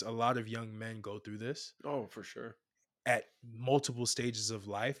honest, a lot of young men go through this Oh, for sure. at multiple stages of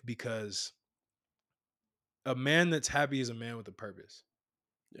life because a man that's happy is a man with a purpose.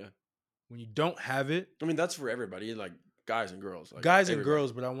 Yeah. When you don't have it, I mean, that's for everybody, like guys and girls, like guys and everybody.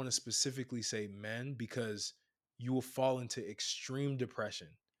 girls, but I want to specifically say men because you will fall into extreme depression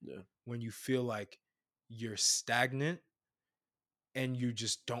Yeah. when you feel like you're stagnant and you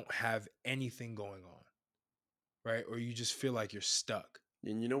just don't have anything going on, right? Or you just feel like you're stuck.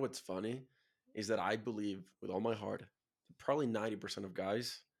 And you know what's funny is that I believe with all my heart, probably 90% of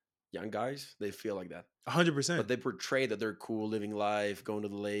guys, young guys, they feel like that. But 100%. they portray that they're cool, living life, going to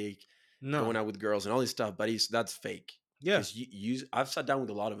the lake, going No. out with girls, and all this stuff. But that's fake. Yeah. Because I've sat down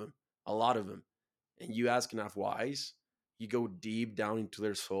with a lot of them, and you ask enough whys, you go deep down into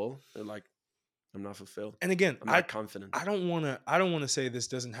their soul. They're like, I'm not fulfilled. And again, I'm not confident. I don't want to say this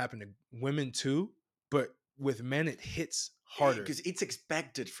doesn't happen to women too, but with men it hits harder. Because it's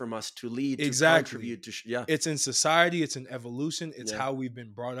expected from us to lead, to Exactly. contribute, to yeah, It's in society, it's in evolution, it's yeah, how we've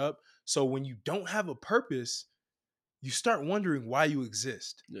been brought up. So when you don't have a purpose, you start wondering why you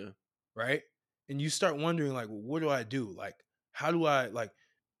exist, yeah. right? And you start wondering like, well, what do I do? Like, how do I like?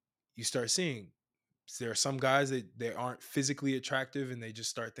 You start seeing there are some guys that they aren't physically attractive, and they just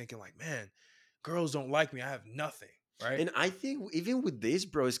start thinking like, man, girls don't like me. I have nothing, right? And I think even with this,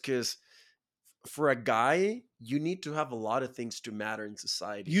 bro, is because for a guy, you need to have a lot of things to matter in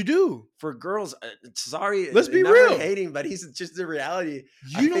society. You do. For girls, sorry, Let's be never real. hating, but it's just the reality.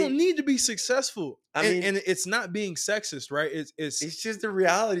 You don't I, need to be successful, I mean, and it's not being sexist, right? it's just the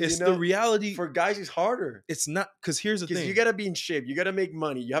reality, It's the reality. For guys, it's harder It's not because here's the because you thing: got to be in shape, you got to make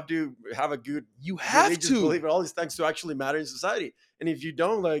money, you have to have a good you have religious belief, to. and all these things to actually matter in society. And if you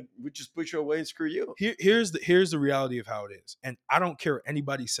don't, like, we just push you away and screw you. Here's the reality of how it is, and I don't care what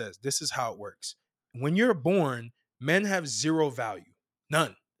anybody says. This is how it works. When you're born, men have zero value,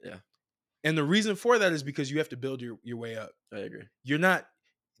 none, Yeah, and the reason for that is because you have to build your way up. I agree. You're not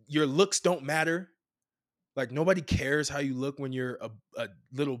Your looks don't matter. Like nobody cares how you look when you're a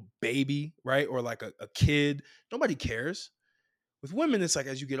little baby, right? Or like a kid. Nobody cares. With women, it's like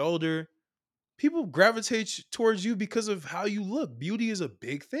as you get older, people gravitate towards you because of how you look. Beauty is a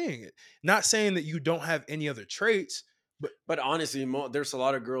big thing. Not saying that you don't have any other traits, but But honestly, there's a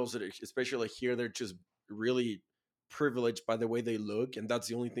lot of girls that, especially like here, they're just really privileged by the way they look, and that's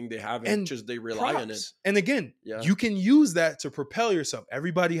the only thing they have, and and just they rely on it. props. And again, Yeah, you can use that to propel yourself.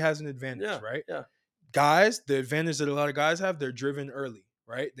 Everybody has an advantage, yeah, right? yeah. Guys, the advantage that a lot of guys have, they're driven early,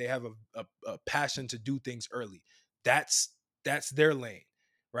 right? They have a passion to do things early. That's that's their lane,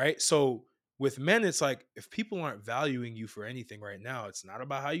 right? So with men, it's like if people aren't valuing you for anything right now, it's not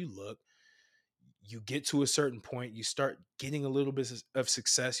about how you look. You get to a certain point, you start getting a little bit of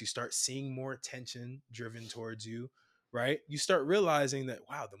success, you start seeing more attention driven towards you, right? You start realizing that,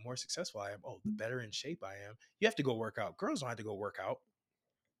 wow, the more successful I am, oh, the better in shape I am. You have to go work out. Girls don't have to go work out.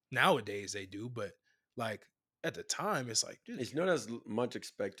 Nowadays they do, but like at the time, it's like, dude, It's not as much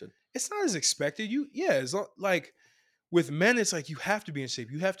expected. it's not as expected. Yeah, like with men, it's like you have to be in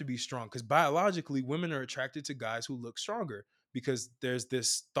shape, you have to be strong because biologically, women are attracted to guys who look stronger because there's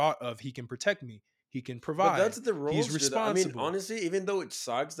this thought of he can protect me, he can But that's provide, the he's rules, dude. I mean, responsible. honestly, even though it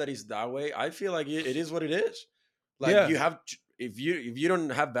sucks that it's that way, I feel like it is what it is. Like Yeah, you have, if you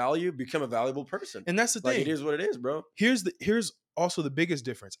don't have value, become a valuable person. and that's the Like it thing. is what it is, bro. Here's also the biggest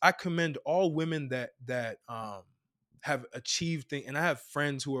difference. I commend all women that have achieved things, and I have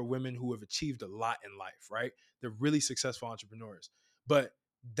friends who are women who have achieved a lot in life, right? They're really successful entrepreneurs. But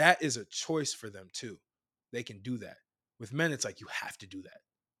that is a choice for them too. They can do that. With men, it's like you have to do that.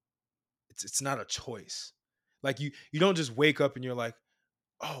 It's not a choice. Like you don't just wake up and you're like,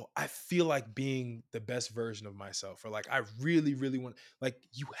 oh, I feel like being the best version of myself, or like I really, really want, like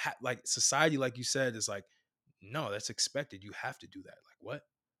you have, like society, like you said, is like, no, that's expected. You have to do that. Like what?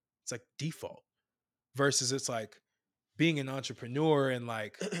 It's like default. Versus it's like being an entrepreneur and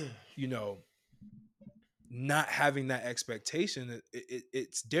like, you know, not having that expectation.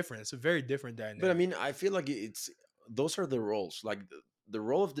 It's different. It's a very different But I dynamic. mean, I feel like it's those are the roles. Like the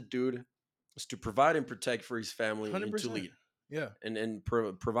role of the dude is to provide and protect for his family and to 100%. lead, Yeah. and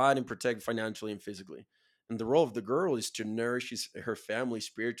provide and protect financially and physically. And the role of the girl is to nourish her family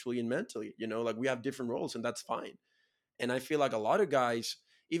spiritually and mentally. You know, like we have different roles, and that's fine. And I feel like a lot of guys,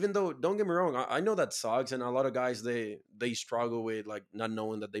 even though don't get me wrong, I know that sucks, and a lot of guys they struggle with like not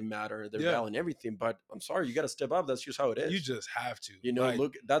knowing that they matter, their Yeah. value and everything. But I'm sorry, you got to step up. That's just how it You is. just have to. You know, Like,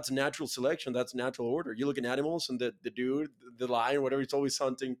 look, that's natural selection. That's natural order. You look at animals, and the dude, the lion, whatever, it's always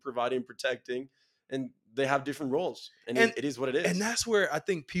hunting, providing, protecting, and they have different roles, and and it is what it and is. that's where I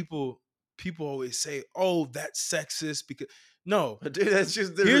think people always say, "Oh, that's sexist," because no. But dude, that's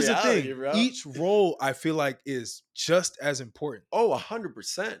just the Here's the reality, thing. bro. Each role I feel like is just as important. Oh,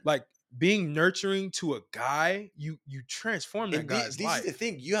 100%. Like being nurturing to a guy, you transform that And guy's this is the life.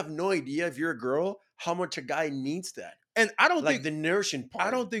 thing. You have no idea if you're a girl how much a guy needs that, And like the nourishing I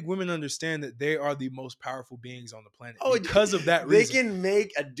part. don't think women understand that they are the most powerful beings on the planet Oh, because of that they reason. can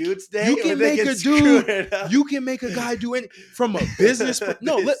make a dude's You day, or can they make can a screw dude, it up. you can make a guy do any from a business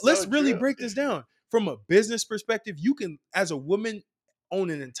no, It's let's so really true. break this down. From a business perspective, you can as a woman own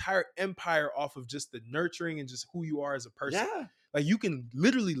an entire empire off of just the nurturing and just who you are as a person. Yeah, Like you can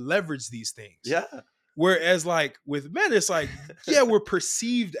literally leverage these things. yeah. Whereas like with men, it's like, yeah, we're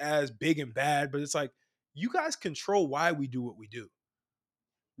perceived as big and bad, but it's like you guys control why we do what we do.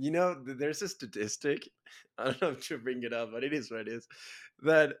 You know, there's a statistic. I don't know if to bring it up, but it is what it is.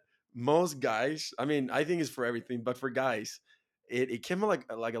 That most guys, I mean, I think it's for everything, but for guys, it came out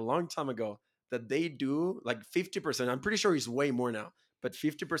like a long time ago that they do like 50%. I'm pretty sure it's way more now, but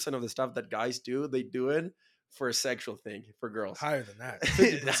 50% of the stuff that guys do, they do it for a sexual thing for girls. Higher than that. I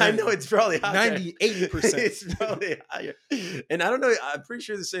 50%. know it's probably higher. 98%. It's probably higher. And I don't know, I'm pretty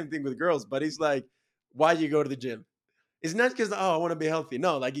sure the same thing with girls, but it's like, why do you go to the gym? It's not because I want to be healthy.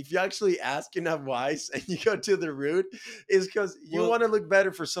 No, like if you actually ask enough whys and you go to the root, it's because you Well, want to look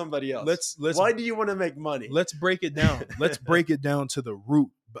better for somebody else. let's Why do you want to make money? let's break it down. Let's break it down to the root.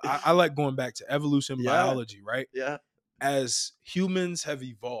 But I like going back to evolution Yeah, biology, right? yeah, As humans have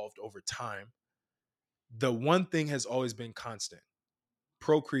evolved over time, the one thing has always been constant.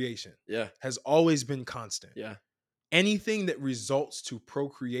 Procreation yeah, has always been constant. yeah. Anything that results to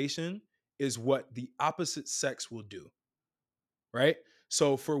procreation is what the opposite sex will do, right?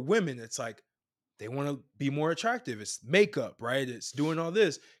 So for women, it's like they want to be more attractive. It's makeup, right? It's doing all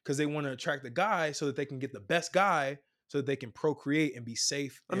this because they want to attract the guy so that they can get the best guy so that they can procreate and be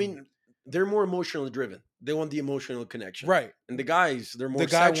safe. I And mean, they're more emotionally driven. They want the emotional connection. right, And the guys, they're the more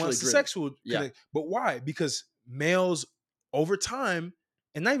guy sexually wants the driven. sexual Yeah. connect. But why? Because males over time,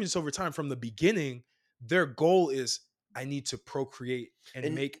 and not even just over time, from the beginning, their goal is I need to procreate and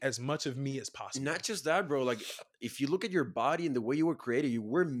And make as much of me as possible. not just that, bro. Like, if you look at your body and the way you were created, you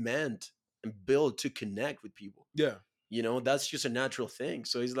were meant and built to connect with people. Yeah. That's just a natural thing.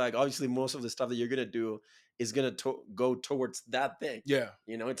 So he's like, obviously, most of the stuff that you're gonna do is gonna go towards that thing. Yeah.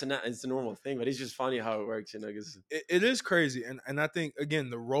 It's a normal thing, but it's just funny how it works. Because It is crazy. And I think again,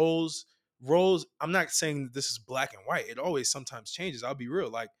 the roles, I'm not saying that this is black and white. It always sometimes changes. I'll be real.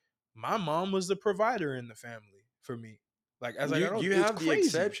 Like my mom was the provider in the family for me. Like as I you got older, you it was have the crazy.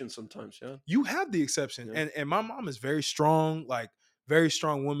 exception sometimes, yeah. You have the exception. Yeah. And my mom is very strong, like very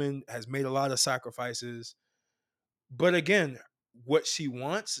strong woman, has made a lot of sacrifices. But again, what she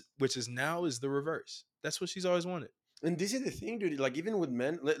wants, which is now, is the reverse. That's what she's always wanted. And this is the thing, dude. Like even with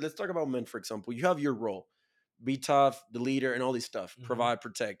men, let's talk about men for example. You have your role, be tough, the leader, and all this stuff. Mm-hmm. Provide,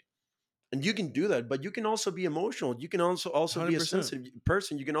 protect. And you can do that, but you can also be emotional. You can also be a 100%. sensitive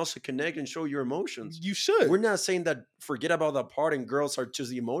person. You can also connect and show your emotions. You should. We're not saying that forget about that part and girls are just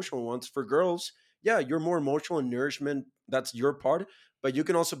the emotional ones. For girls, yeah, you're more emotional and nourishment. That's your part. But you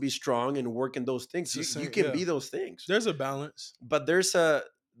can also be strong and work in those things. It's the You same. can Yeah. be those things. There's a balance. But there's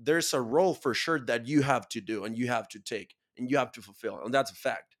a role for sure that you have to do and you have to take and you have to fulfill. And that's a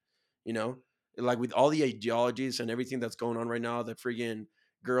fact. You know? Like with all the ideologies and everything that's going on right now, that friggin'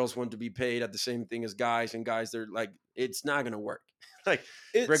 girls want to be paid at the same thing as guys, and guys they're like, it's not gonna work. Like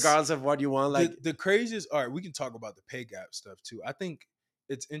It's regardless of what you want, like the craziest. All right, we can talk about the pay gap stuff too. I think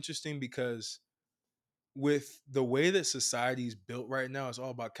it's interesting because with the way that society is built right now, it's all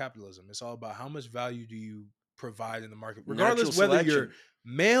about capitalism. It's all about how much value do you provide in the market, natural regardless whether you're selection.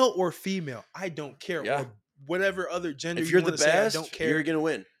 male or female. I don't care, Yeah. or whatever other gender If you you're the want to say. I don't best, you're care. gonna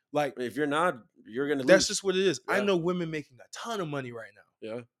win. Like If you're not, you're gonna that's lose. just what it is. I Yeah. know women making a ton of money right now.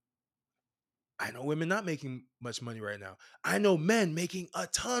 Yeah. I know women not making much money right now. I know men making a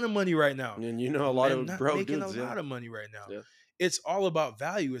ton of money right now. And a lot Men of not broke making a dudes, yeah. lot of money right now. Yeah. It's all about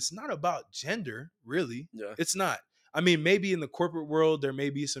value. It's not about gender, really. Yeah. It's not. I mean, maybe in the corporate world there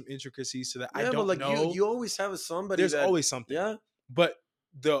may be some intricacies to that. I Yeah, but don't like you know. you always have somebody There's that always something. yeah, But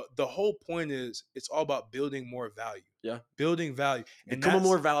the whole point is it's all about building more value. yeah. Building value. Become a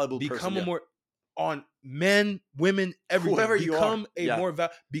more valuable become person. a Yeah. more on men, women, everything. Whoever you are. Become a Yeah. more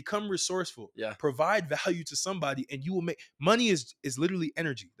become resourceful. Yeah. Provide value to somebody, and you will make money is literally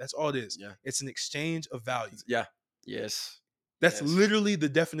energy. That's all it is. Yeah. It's an exchange of value. Yeah. Yes. That's Yes. literally the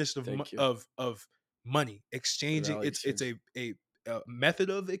definition of Thank you. of money. Exchanging. Value It's a method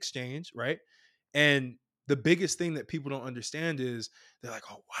of exchange, right? And the biggest thing that people don't understand is they're like,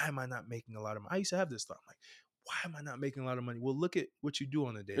 oh, why am I not making a lot of money? I used to have this thought. I'm like, why am I not making a lot of money? Well, look at what you do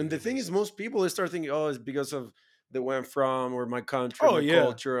on a day. And the thing is, most people they start thinking, oh, it's because of the where I'm from or my country, Oh my yeah.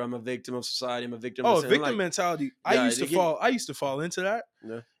 culture. I'm a victim of society. I'm a victim Oh, of this. And I'm victim like, mentality. I yeah, used to they get- fall into that.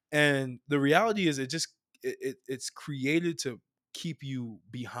 yeah. And the reality is it's created to keep you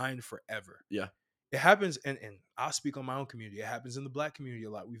behind forever. Yeah. It happens, and I'll speak on my own community. It happens in the black community a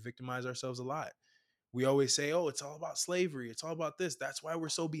lot. We victimize ourselves a lot. We always say, oh, it's all about slavery. It's all about this. That's why we're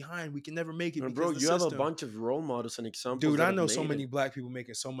so behind. We can never make it And because bro, the you have a system. bunch of role models and examples. Dude, that I have know so made many it. black people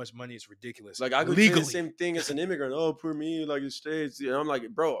making so much money. It's ridiculous. Like I could say legally. the same thing as an immigrant. Oh, poor me, like the States. I'm like,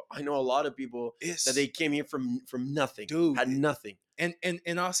 bro, I know a lot of people that they came here from nothing, Dude, had nothing.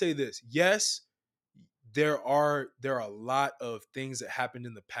 And I'll say this. Yes, there are a lot of things that happened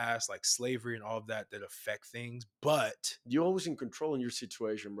in the past, like slavery and all of that, that affect things. But You're always in control in your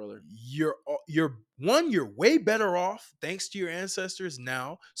situation, brother. you're way better off thanks to your ancestors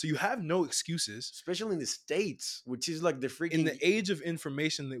now. So you have no excuses Especially in the States, which is like the in freaking the age of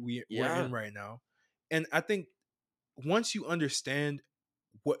information that we're yeah. in right now. And I think once you understand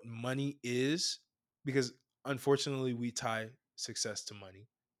what money is, because unfortunately we tie success to money,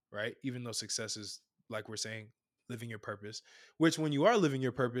 right? Even though success is, like we're saying, living your purpose, which when you are living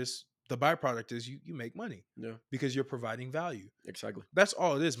your purpose, the byproduct is you make money Yeah, because you're providing value. exactly. That's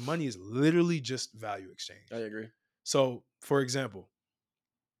all it is. Money is literally just value I exchange. agree. So, for example,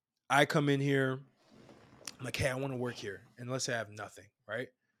 I come in here, I'm like, hey, I want to work here. And let's say I have nothing, right?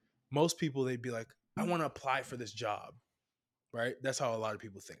 Most people, they'd be like, I want to apply for this job, right? That's how a lot of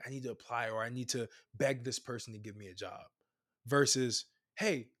people think. I need to apply, or I need to beg this person to give me a job versus,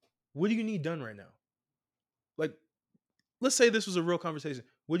 hey, what do you need done right now? Like, let's say this was a real conversation.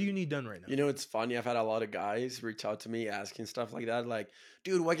 What do you need done right now? You know, it's funny. I've had a lot of guys reach out to me asking stuff like that, like,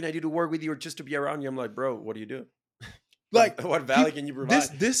 "Dude, what can I do to work with you or just to be around you?" I'm like, "Bro, what do you do? Like, What value people, can you this,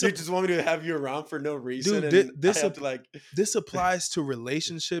 provide? this, You just want me to have you around for no reason, dude, and I have to like, this applies to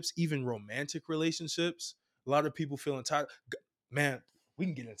relationships, even romantic relationships. A lot of people feel entitled. Man, we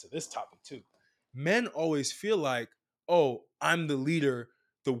can get into this topic too. Men always feel like, oh, I'm the leader.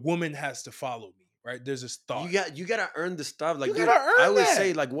 The woman has to follow me, right? There's this thought. you gotta earn the stuff. You Like, dude, gotta I earn would that.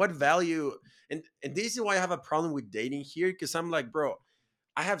 say like, what value? And this is why I have a problem with dating here because I'm like, bro,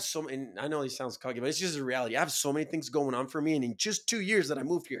 I have so many, and I know this sounds cocky, but it's just a reality. I have so many things going on for me. And in just 2 years that I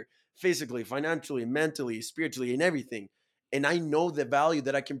moved here, physically, financially, mentally, spiritually, and everything. And I know the value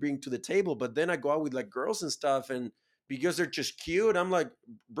that I can bring to the table. But then I go out with like girls and stuff. And because they're just cute, I'm like,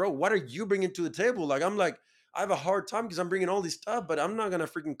 bro, what are you bringing to the table? Like, I'm like, I have a hard time because I'm bringing all this stuff, but I'm not going to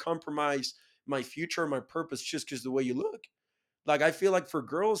freaking compromise my future, my purpose just because the way you look. Like, I feel like for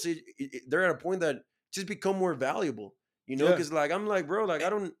girls, they're at a point that just become more valuable, you know? Yeah. Because like I'm like, bro, like I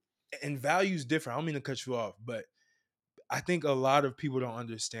And, don't. and value's different. I don't mean to cut you off, but I think a lot of people don't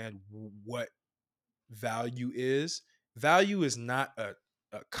understand what value is. Value is not a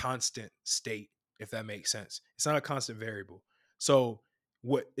constant state, if that makes sense. It's not a constant variable. So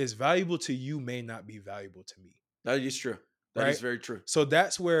what is valuable to you may not be valuable to me, That is true. That is right? very true. So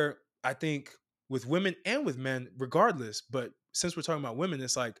that's where I think with women and with men, regardless, but since we're talking about women,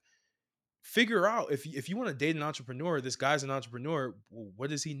 it's like figure out if you want to date an entrepreneur, this guy's an entrepreneur, well, what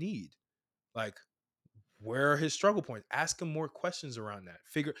does he need? Like, where are his struggle points? Ask him more questions around that.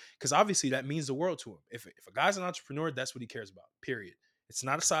 Figure, because obviously that means the world to him. If a guy's an entrepreneur, that's what he cares about. Period. It's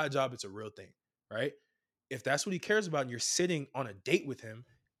not a side job, it's a real thing, right? If that's what he cares about and you're sitting on a date with him,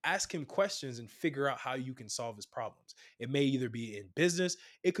 ask him questions and figure out how you can solve his problems. It may either be in business,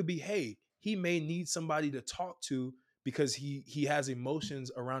 it could be, hey, he may need somebody to talk to because he has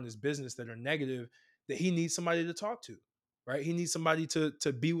emotions around his business that are negative, that he needs somebody to talk to, right? He needs somebody to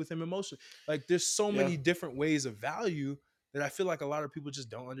be with him emotionally. Like, there's so Yeah. many different ways of value that I feel like a lot of people just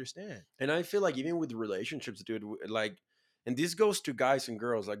don't understand. And I feel like even with relationships, dude, like, and this goes to guys and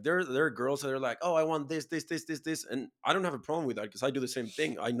girls. Like there are girls that are like, oh, I want this, and I don't have a problem with that because I do the same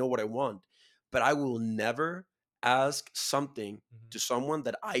thing. I know what I want, but I will never ask something Mhm. to someone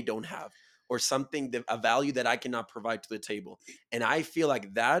that I don't have or something that a value that I cannot provide to the table. And I feel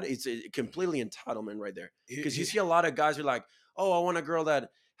like that is a completely entitlement right there because you see a lot of guys who are like, oh, I want a girl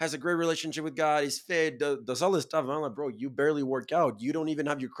that has a great relationship with God, is fit, does all this stuff. And I'm like, bro, you barely work out. You don't even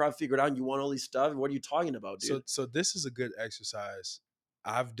have your craft figured out. And you want all this stuff. What are you talking about, dude? So this is a good exercise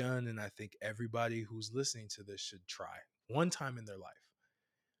I've done, and I think everybody who's listening to this should try one time in their life.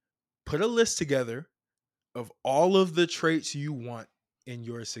 Put a list together of all of the traits you want in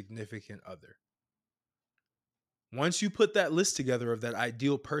your significant other. Once you put that list together of that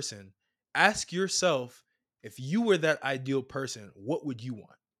ideal person, ask yourself, if you were that ideal person, what would you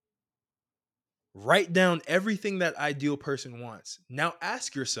want? Write down everything that ideal person wants. Now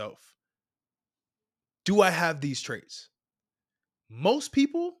ask yourself, do I have these traits? Most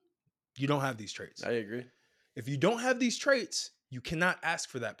people, you don't have these traits. I agree. If you don't have these traits, you cannot ask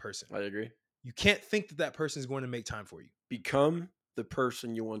for that person. I agree. You can't think that that person is going to make time for you. Become the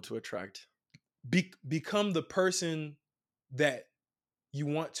person you want to attract. Become the person that you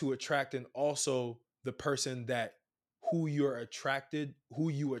want to attract, and also the person that who you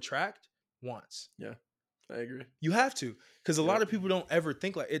attract wants. Yeah, I agree. You have to, because a lot Yep. of people don't ever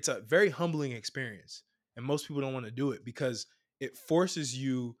think like it's a very humbling experience, and most people don't want to do it because it forces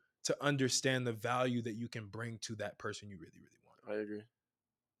you to understand the value that you can bring to that person you really, really want. I agree.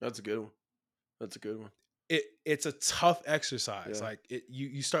 That's a good one. That's a good one. it's a tough exercise. Yeah. Like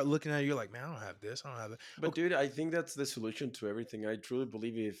you start looking at it, you're like, man, I don't have this, I don't have that. But Okay, dude, I think that's the solution to everything. I truly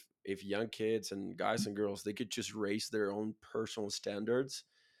believe if young kids and guys and girls they could just raise their own personal standards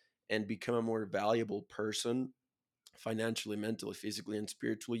and become a more valuable person financially, mentally, physically, and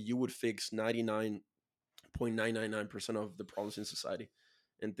spiritually, you would fix 99.999% of the problems in society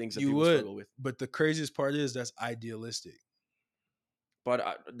and things that you people would, struggle with. but the craziest part is that's idealistic.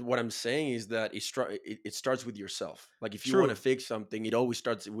 But what I'm saying is that it starts with yourself. Like if you want to True, fix something, it always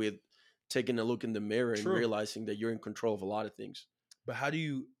starts with taking a look in the mirror and true. realizing that you're in control of a lot of things. But how do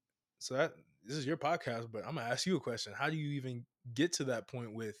you? So that this is your podcast, but I'm gonna ask you a question. How do you even get to that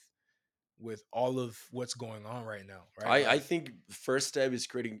point with all of what's going on right now? Right, I like think first step is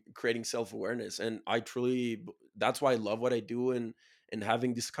creating self awareness, and that's why I love what I do and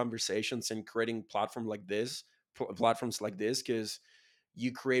having these conversations and creating platforms like this because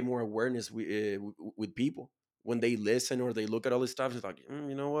you create more awareness with people when they listen or they look at all this stuff. It's like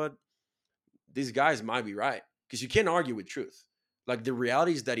you know what, these guys might be right because you can't argue with truth. Like the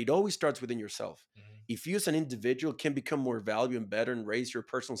reality is that it always starts within yourself. mhm. If you as an individual can become more valuable and better and raise your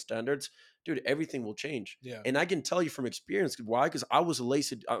personal standards, dude, everything will change. Yeah, And I can tell you from experience why, because I was a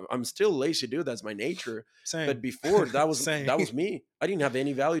lazy. I'm still a lazy dude. That's my nature. But same, before same. that was me. I didn't have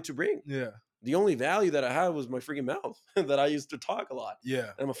any value to bring. Yeah, The only value that I had was my freaking mouth that I used to talk a lot.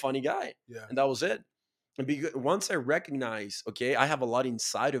 yeah, And I'm a funny guy, yeah, and that was it. And once I recognize, okay, I have a lot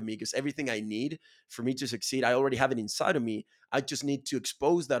inside of me because everything I need for me to succeed, I already have it inside of me. I just need to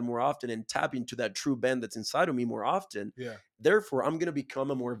expose that more often and tap into that true Ben that's inside of me more often. yeah, Therefore, I'm going to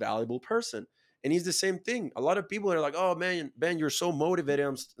become a more valuable person. And he's the same thing. A lot of people are like, oh man, Ben, you're so motivated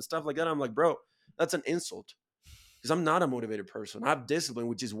and stuff like that. I'm like, bro, that's an insult because I'm not a motivated person. I have discipline,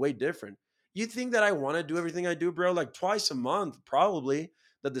 which is way different. You think that I want to do everything I do, bro? Like twice a month, probably,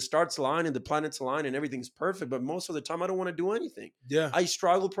 that the stars align and the planets align and everything's perfect. But most of the time, I don't want to do anything. yeah. I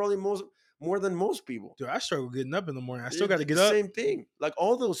struggle probably more than most people. Dude, I struggle getting up in the morning. I still got to It's get the up. same thing. Like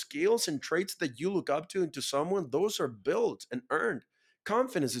all those skills and traits that you look up to into someone, those are built and earned.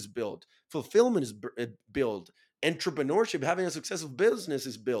 Confidence is built. Fulfillment is built. Entrepreneurship, having a successful business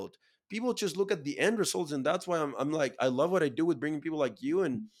is built. People just look at the end results, and that's why I'm like I love what I do with bringing people like you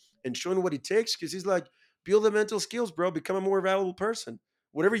and showing what it takes. Because he's like build the mental skills, bro. Become a more valuable person.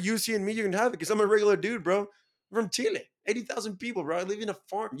 Whatever you see in me, you can have it. Because I'm a regular dude, bro. I'm from Chile, 80,000 people, bro. I live in a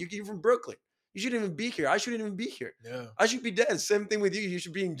farm. You're from Brooklyn. You shouldn't even be here. I shouldn't even be here. Yeah, I should be dead. Same thing with you. You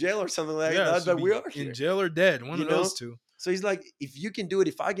should be in jail or something like yeah. that. Should But we be are in here, jail or dead. One you of those know. two. So he's like, if you can do it,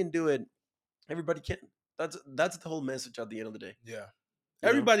 if I can do it, everybody can. That's the whole message at the end of the day, Yeah. you know.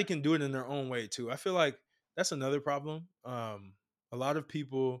 Everybody can do it in their own way too. I feel like that's another problem. A lot of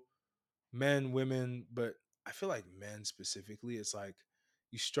people, men, women, but I feel like men specifically, it's like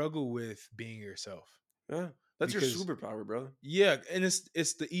you struggle with being yourself Yeah, that's your because superpower, brother. yeah, and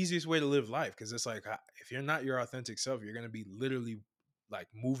it's the easiest way to live life because it's like if you're not your authentic self, you're gonna be literally like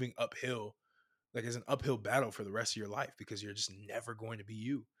moving uphill, like it's an uphill battle for the rest of your life because you're just never going to be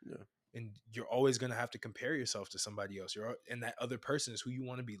you, Yeah, and you're always gonna have to compare yourself to somebody else. And that other person is who you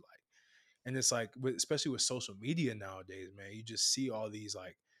want to be like. And it's like, especially with social media nowadays, man, you just see all these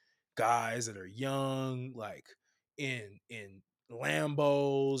like guys that are young, like in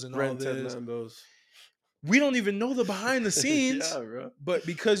Lambos and all rented this. Lambos. We don't even know the behind the Yeah, scenes, bro. but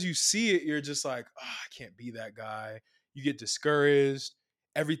because you see it, you're just like, oh, I can't be that guy. You get discouraged.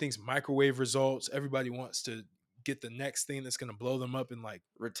 Everything's microwave results. Everybody wants to get the next thing that's gonna blow them up. And like,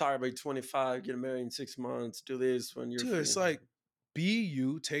 Retire by 25, get married in 6 months, do this when you're dude, it's free. like, be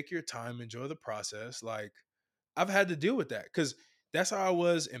you, take your time, enjoy the process. Like, I've had to deal with that because that's how I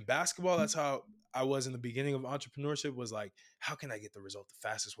was in basketball. That's how I was in the beginning of entrepreneurship. Was like, how can I get the result the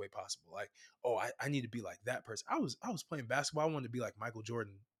fastest way possible? Like, oh, I need to be like that person. I was playing basketball. I wanted to be like Michael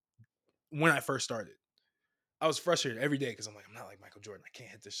Jordan when I first started. I was frustrated every day because I'm like, I'm not like Michael Jordan. I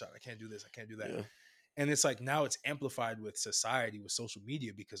can't hit this shot. I can't do this. I can't do that. Yeah, And it's like now it's amplified with society, with social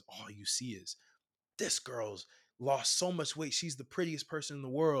media, because all you see is this girl's lost so much weight. She's the prettiest person in the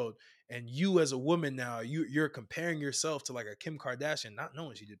world. And you as a woman now, you're comparing yourself to like a Kim Kardashian, not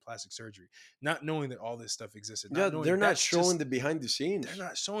knowing she did plastic surgery, not knowing that all this stuff existed, yeah. not They're knowing not that's showing just the behind the they're scenes.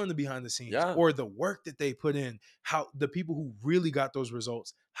 not showing the behind the scenes Yeah, or the work that they put in, how the people who really got those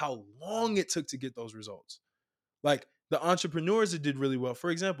results, how long it took to get those results. Like the entrepreneurs that did really well. For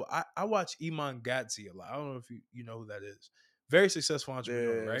example, I watch Iman Gadzhi a lot. I don't know if you know who that is. Very successful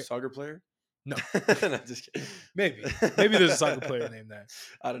entrepreneur, the right? soccer player. No, No, just kidding. maybe there's a soccer player named that,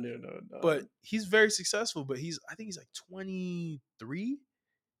 I don't even know. No. but he's very successful. But I think he's like 23,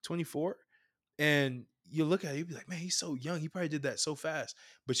 24, and you look at it, you be like, man, he's so young. He probably did that so fast.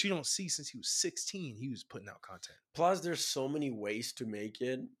 But you don't see since he was 16, he was putting out content. Plus, there's so many ways to make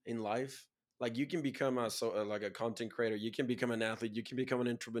it in life. Like you can become like a content creator, you can become an athlete, you can become an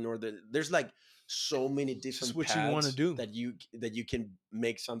entrepreneur. There's like so many It's just different what you want to paths do. that you can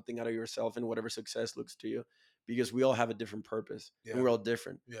make something out of yourself and whatever success looks to you, because we all have a different purpose and Yeah. we're all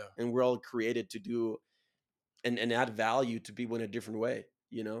different, Yeah. and we're all created to do and add value to people in a different way.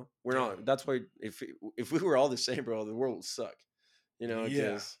 We're Yeah. not. That's why if we were all the same, bro, the world would suck. Yeah.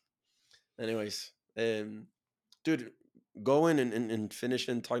 Because anyways, dude, going and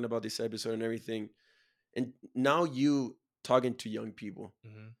finishing talking about this episode and everything, and now you talking to young people,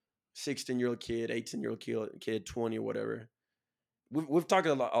 Hmm. 16-year-old kid, 18-year-old kid, 20, whatever. We've talked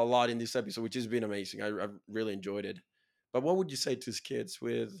a lot in this episode, which has been amazing. I've really enjoyed it. But what would you say to these kids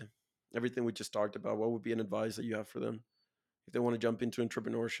with everything we just talked about? What would be an advice that you have for them if they want to jump into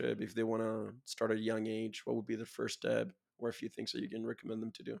entrepreneurship, if they want to start at a young age? What would be the first step, or a few things that you can recommend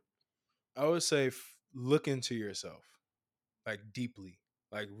them to do? I would say look into yourself like deeply,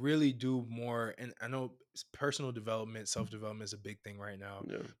 like really do more. And I know personal development, self development is a big thing right now,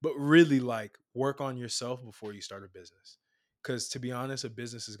 Yeah, but really like work on yourself before you start a business. Because to be honest, a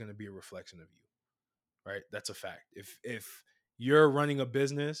business is going to be a reflection of you, right? That's a fact. If you're running a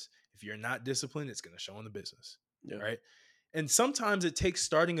business, if you're not disciplined, it's going to show in the business, yeah, right? And sometimes it takes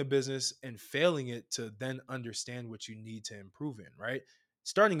starting a business and failing it to then understand what you need to improve in, right?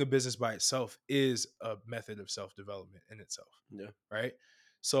 Starting a business by itself is a method of self-development in itself, yeah. right?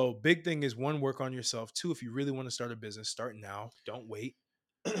 So big thing is, one, work on yourself. Two, if you really want to start a business, start now. Don't wait,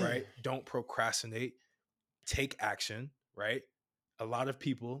 right? Don't procrastinate. Take action, right? A lot of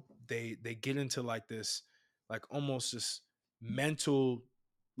people, they get into like this, like almost this mental,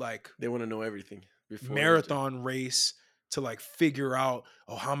 like They want to know everything before they do. marathon race to like figure out,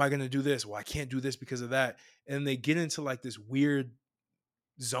 oh, how am I going to do this? Well, I can't do this because of that. And they get into like this weird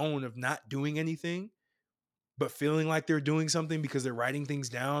zone of not doing anything, but feeling like they're doing something because they're writing things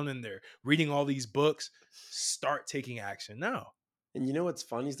down and they're reading all these books. Start taking action now. And you know what's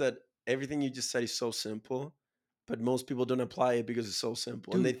funny is that everything you just said is so simple, but most people don't apply it because it's so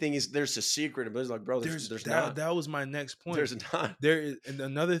simple, and they Dude, think there's a secret, but it's like, bro, there's there's there's that not. that was my next point. There's not. There is, and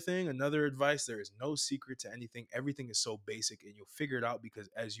another thing, another advice, there is no secret to anything. Everything is so basic and you'll figure it out because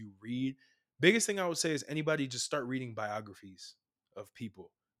as you read, biggest thing I would say is anybody just start reading biographies of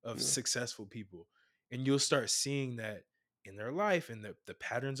people, of Yeah, successful people, and you'll start seeing that in their life, and the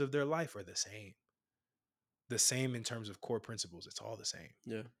patterns of their life are the same in terms of core principles. It's all the same.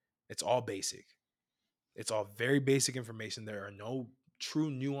 yeah. It's all basic. It's all very basic information. There are no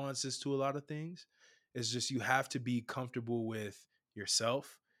true nuances to a lot of things. It's just you have to be comfortable with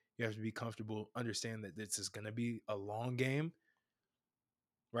yourself. You have to be comfortable, understand that this is going to be a long game,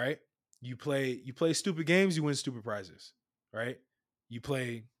 right? You play stupid games, you win stupid prizes, right? You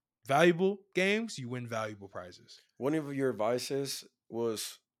play valuable games, you win valuable prizes. One of your advices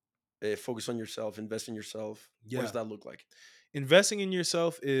was focus on yourself, invest in yourself. What does Yeah. that look like? Investing in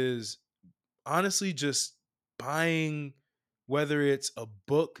yourself is honestly just buying, whether it's a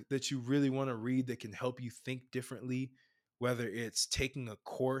book that you really want to read that can help you think differently, whether it's taking a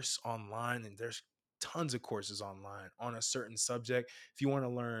course online, and there's tons of courses online on a certain subject. If you want to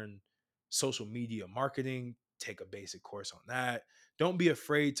learn social media marketing, take a basic course on that. Don't be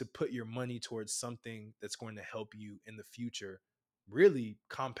afraid to put your money towards something that's going to help you in the future really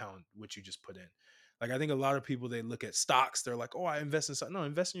compound what you just put in. Like, I think a lot of people, they look at stocks, they're like, "Oh, I invest in stock." No,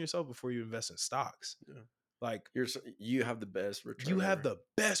 invest in yourself before you invest in stocks. Yeah. Like, You have the best you return have ever. the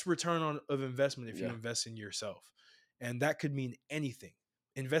best return of investment if you Yeah. invest in yourself. And that could mean anything.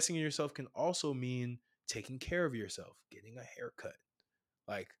 Investing in yourself can also mean taking care of yourself, getting a haircut.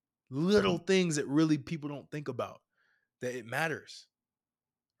 Like, little things that really people don't think about, that it matters,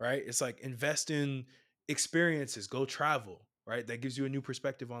 right? It's like invest in experiences, go travel, right? That gives you a new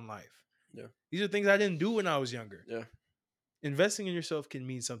perspective on life. Yeah. These are things I didn't do when I was younger. Yeah. Investing in yourself can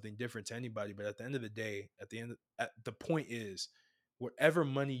mean something different to anybody, but at the end of the day, at the point is, whatever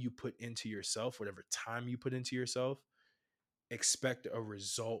money you put into yourself, whatever time you put into yourself, expect a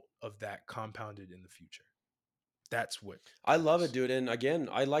result of that compounded in the future. That's what I love it, matters. dude. And again,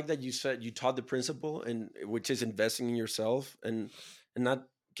 I like that you said you taught the principle, and which is investing in yourself, and not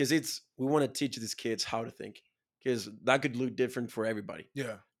because it's we want to teach these kids how to think, because that could look different for everybody.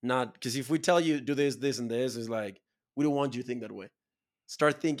 Yeah. Not because if we tell you do this, this, and this, is like we don't want you to think that way.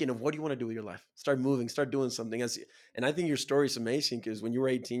 Start thinking of what do you want to do with your life. Start moving. Start doing something. And I think your story is amazing because when you were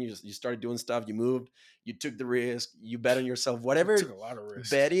 18, you started doing stuff. You moved. You took the risk. You bet on yourself. Took Whatever a lot of risks.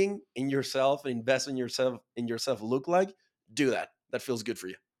 betting in yourself and invest in yourself look like, do that. That feels good for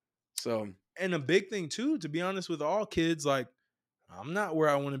you. So And a big thing too, to be honest with all kids, like I'm not where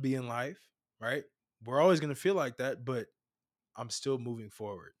I want to be in life, right? We're always going to feel like that, but I'm still moving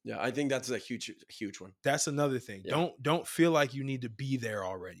forward. Yeah, I think that's a huge one. That's another thing. Yeah. Don't feel like you need to be there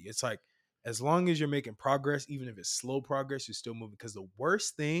already. It's like as long as you're making progress, even if it's slow progress, you're still moving. Because the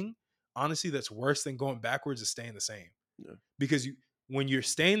worst thing, honestly, that's worse than going backwards is staying the same. Yeah. Because when you're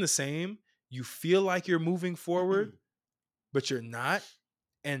staying the same, you feel like you're moving forward, but you're not,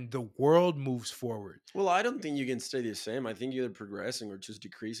 and the world moves forward. Well, I don't think you can stay the same. I think you're either progressing or just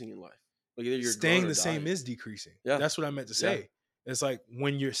decreasing in life. Like either you're growing Staying or the same dying. is decreasing. Yeah. That's what I meant to Yeah. say. It's like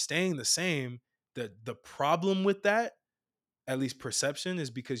when you're staying the same, the problem with that, at least perception, is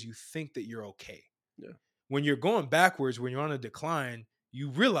because you think that you're okay. Yeah. When you're going backwards, when you're on a decline, you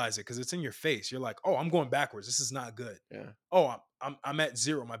realize it because it's in your face. You're like, oh, I'm going backwards. This is not good. Yeah. Oh, I'm at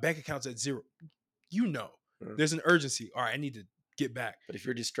zero. My bank account's at zero. You know, Yeah. there's an urgency. All right, I need to get back. But if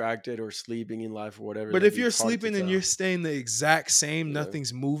you're distracted or sleeping in life or whatever, But like, if you're it's hard to sleeping and tell. you're staying the exact same, Yeah.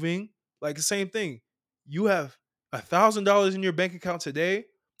 nothing's moving, like the same thing. You have $1,000 in your bank account today.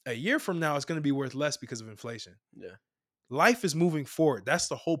 A year from now, it's going to be worth less because of inflation. Yeah. Life is moving forward. That's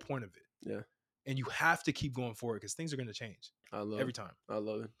the whole point of it. Yeah. And you have to keep going forward because things are going to change every time. I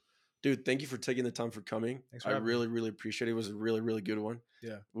love it. Dude, thank you for taking the time for coming. Thanks for I having really, really appreciate it. It was a really, really good one.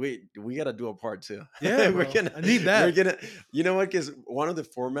 Yeah. We gotta do a part 2. Yeah, bro. I need that. We're gonna, you know what? Because one of the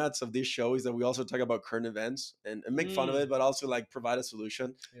formats of this show is that we also talk about current events and make fun of it, but also like provide a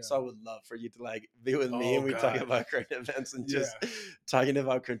solution. Yeah. So I would love for you to like be with me Oh, and we talk God. about current events and Yeah. just talking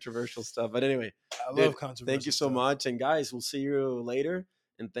about controversial stuff. But anyway, I dude, love controversy. thank you so much. And guys, we'll see you later.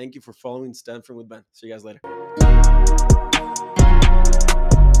 And thank you for following Stanford with Ben. See you guys later.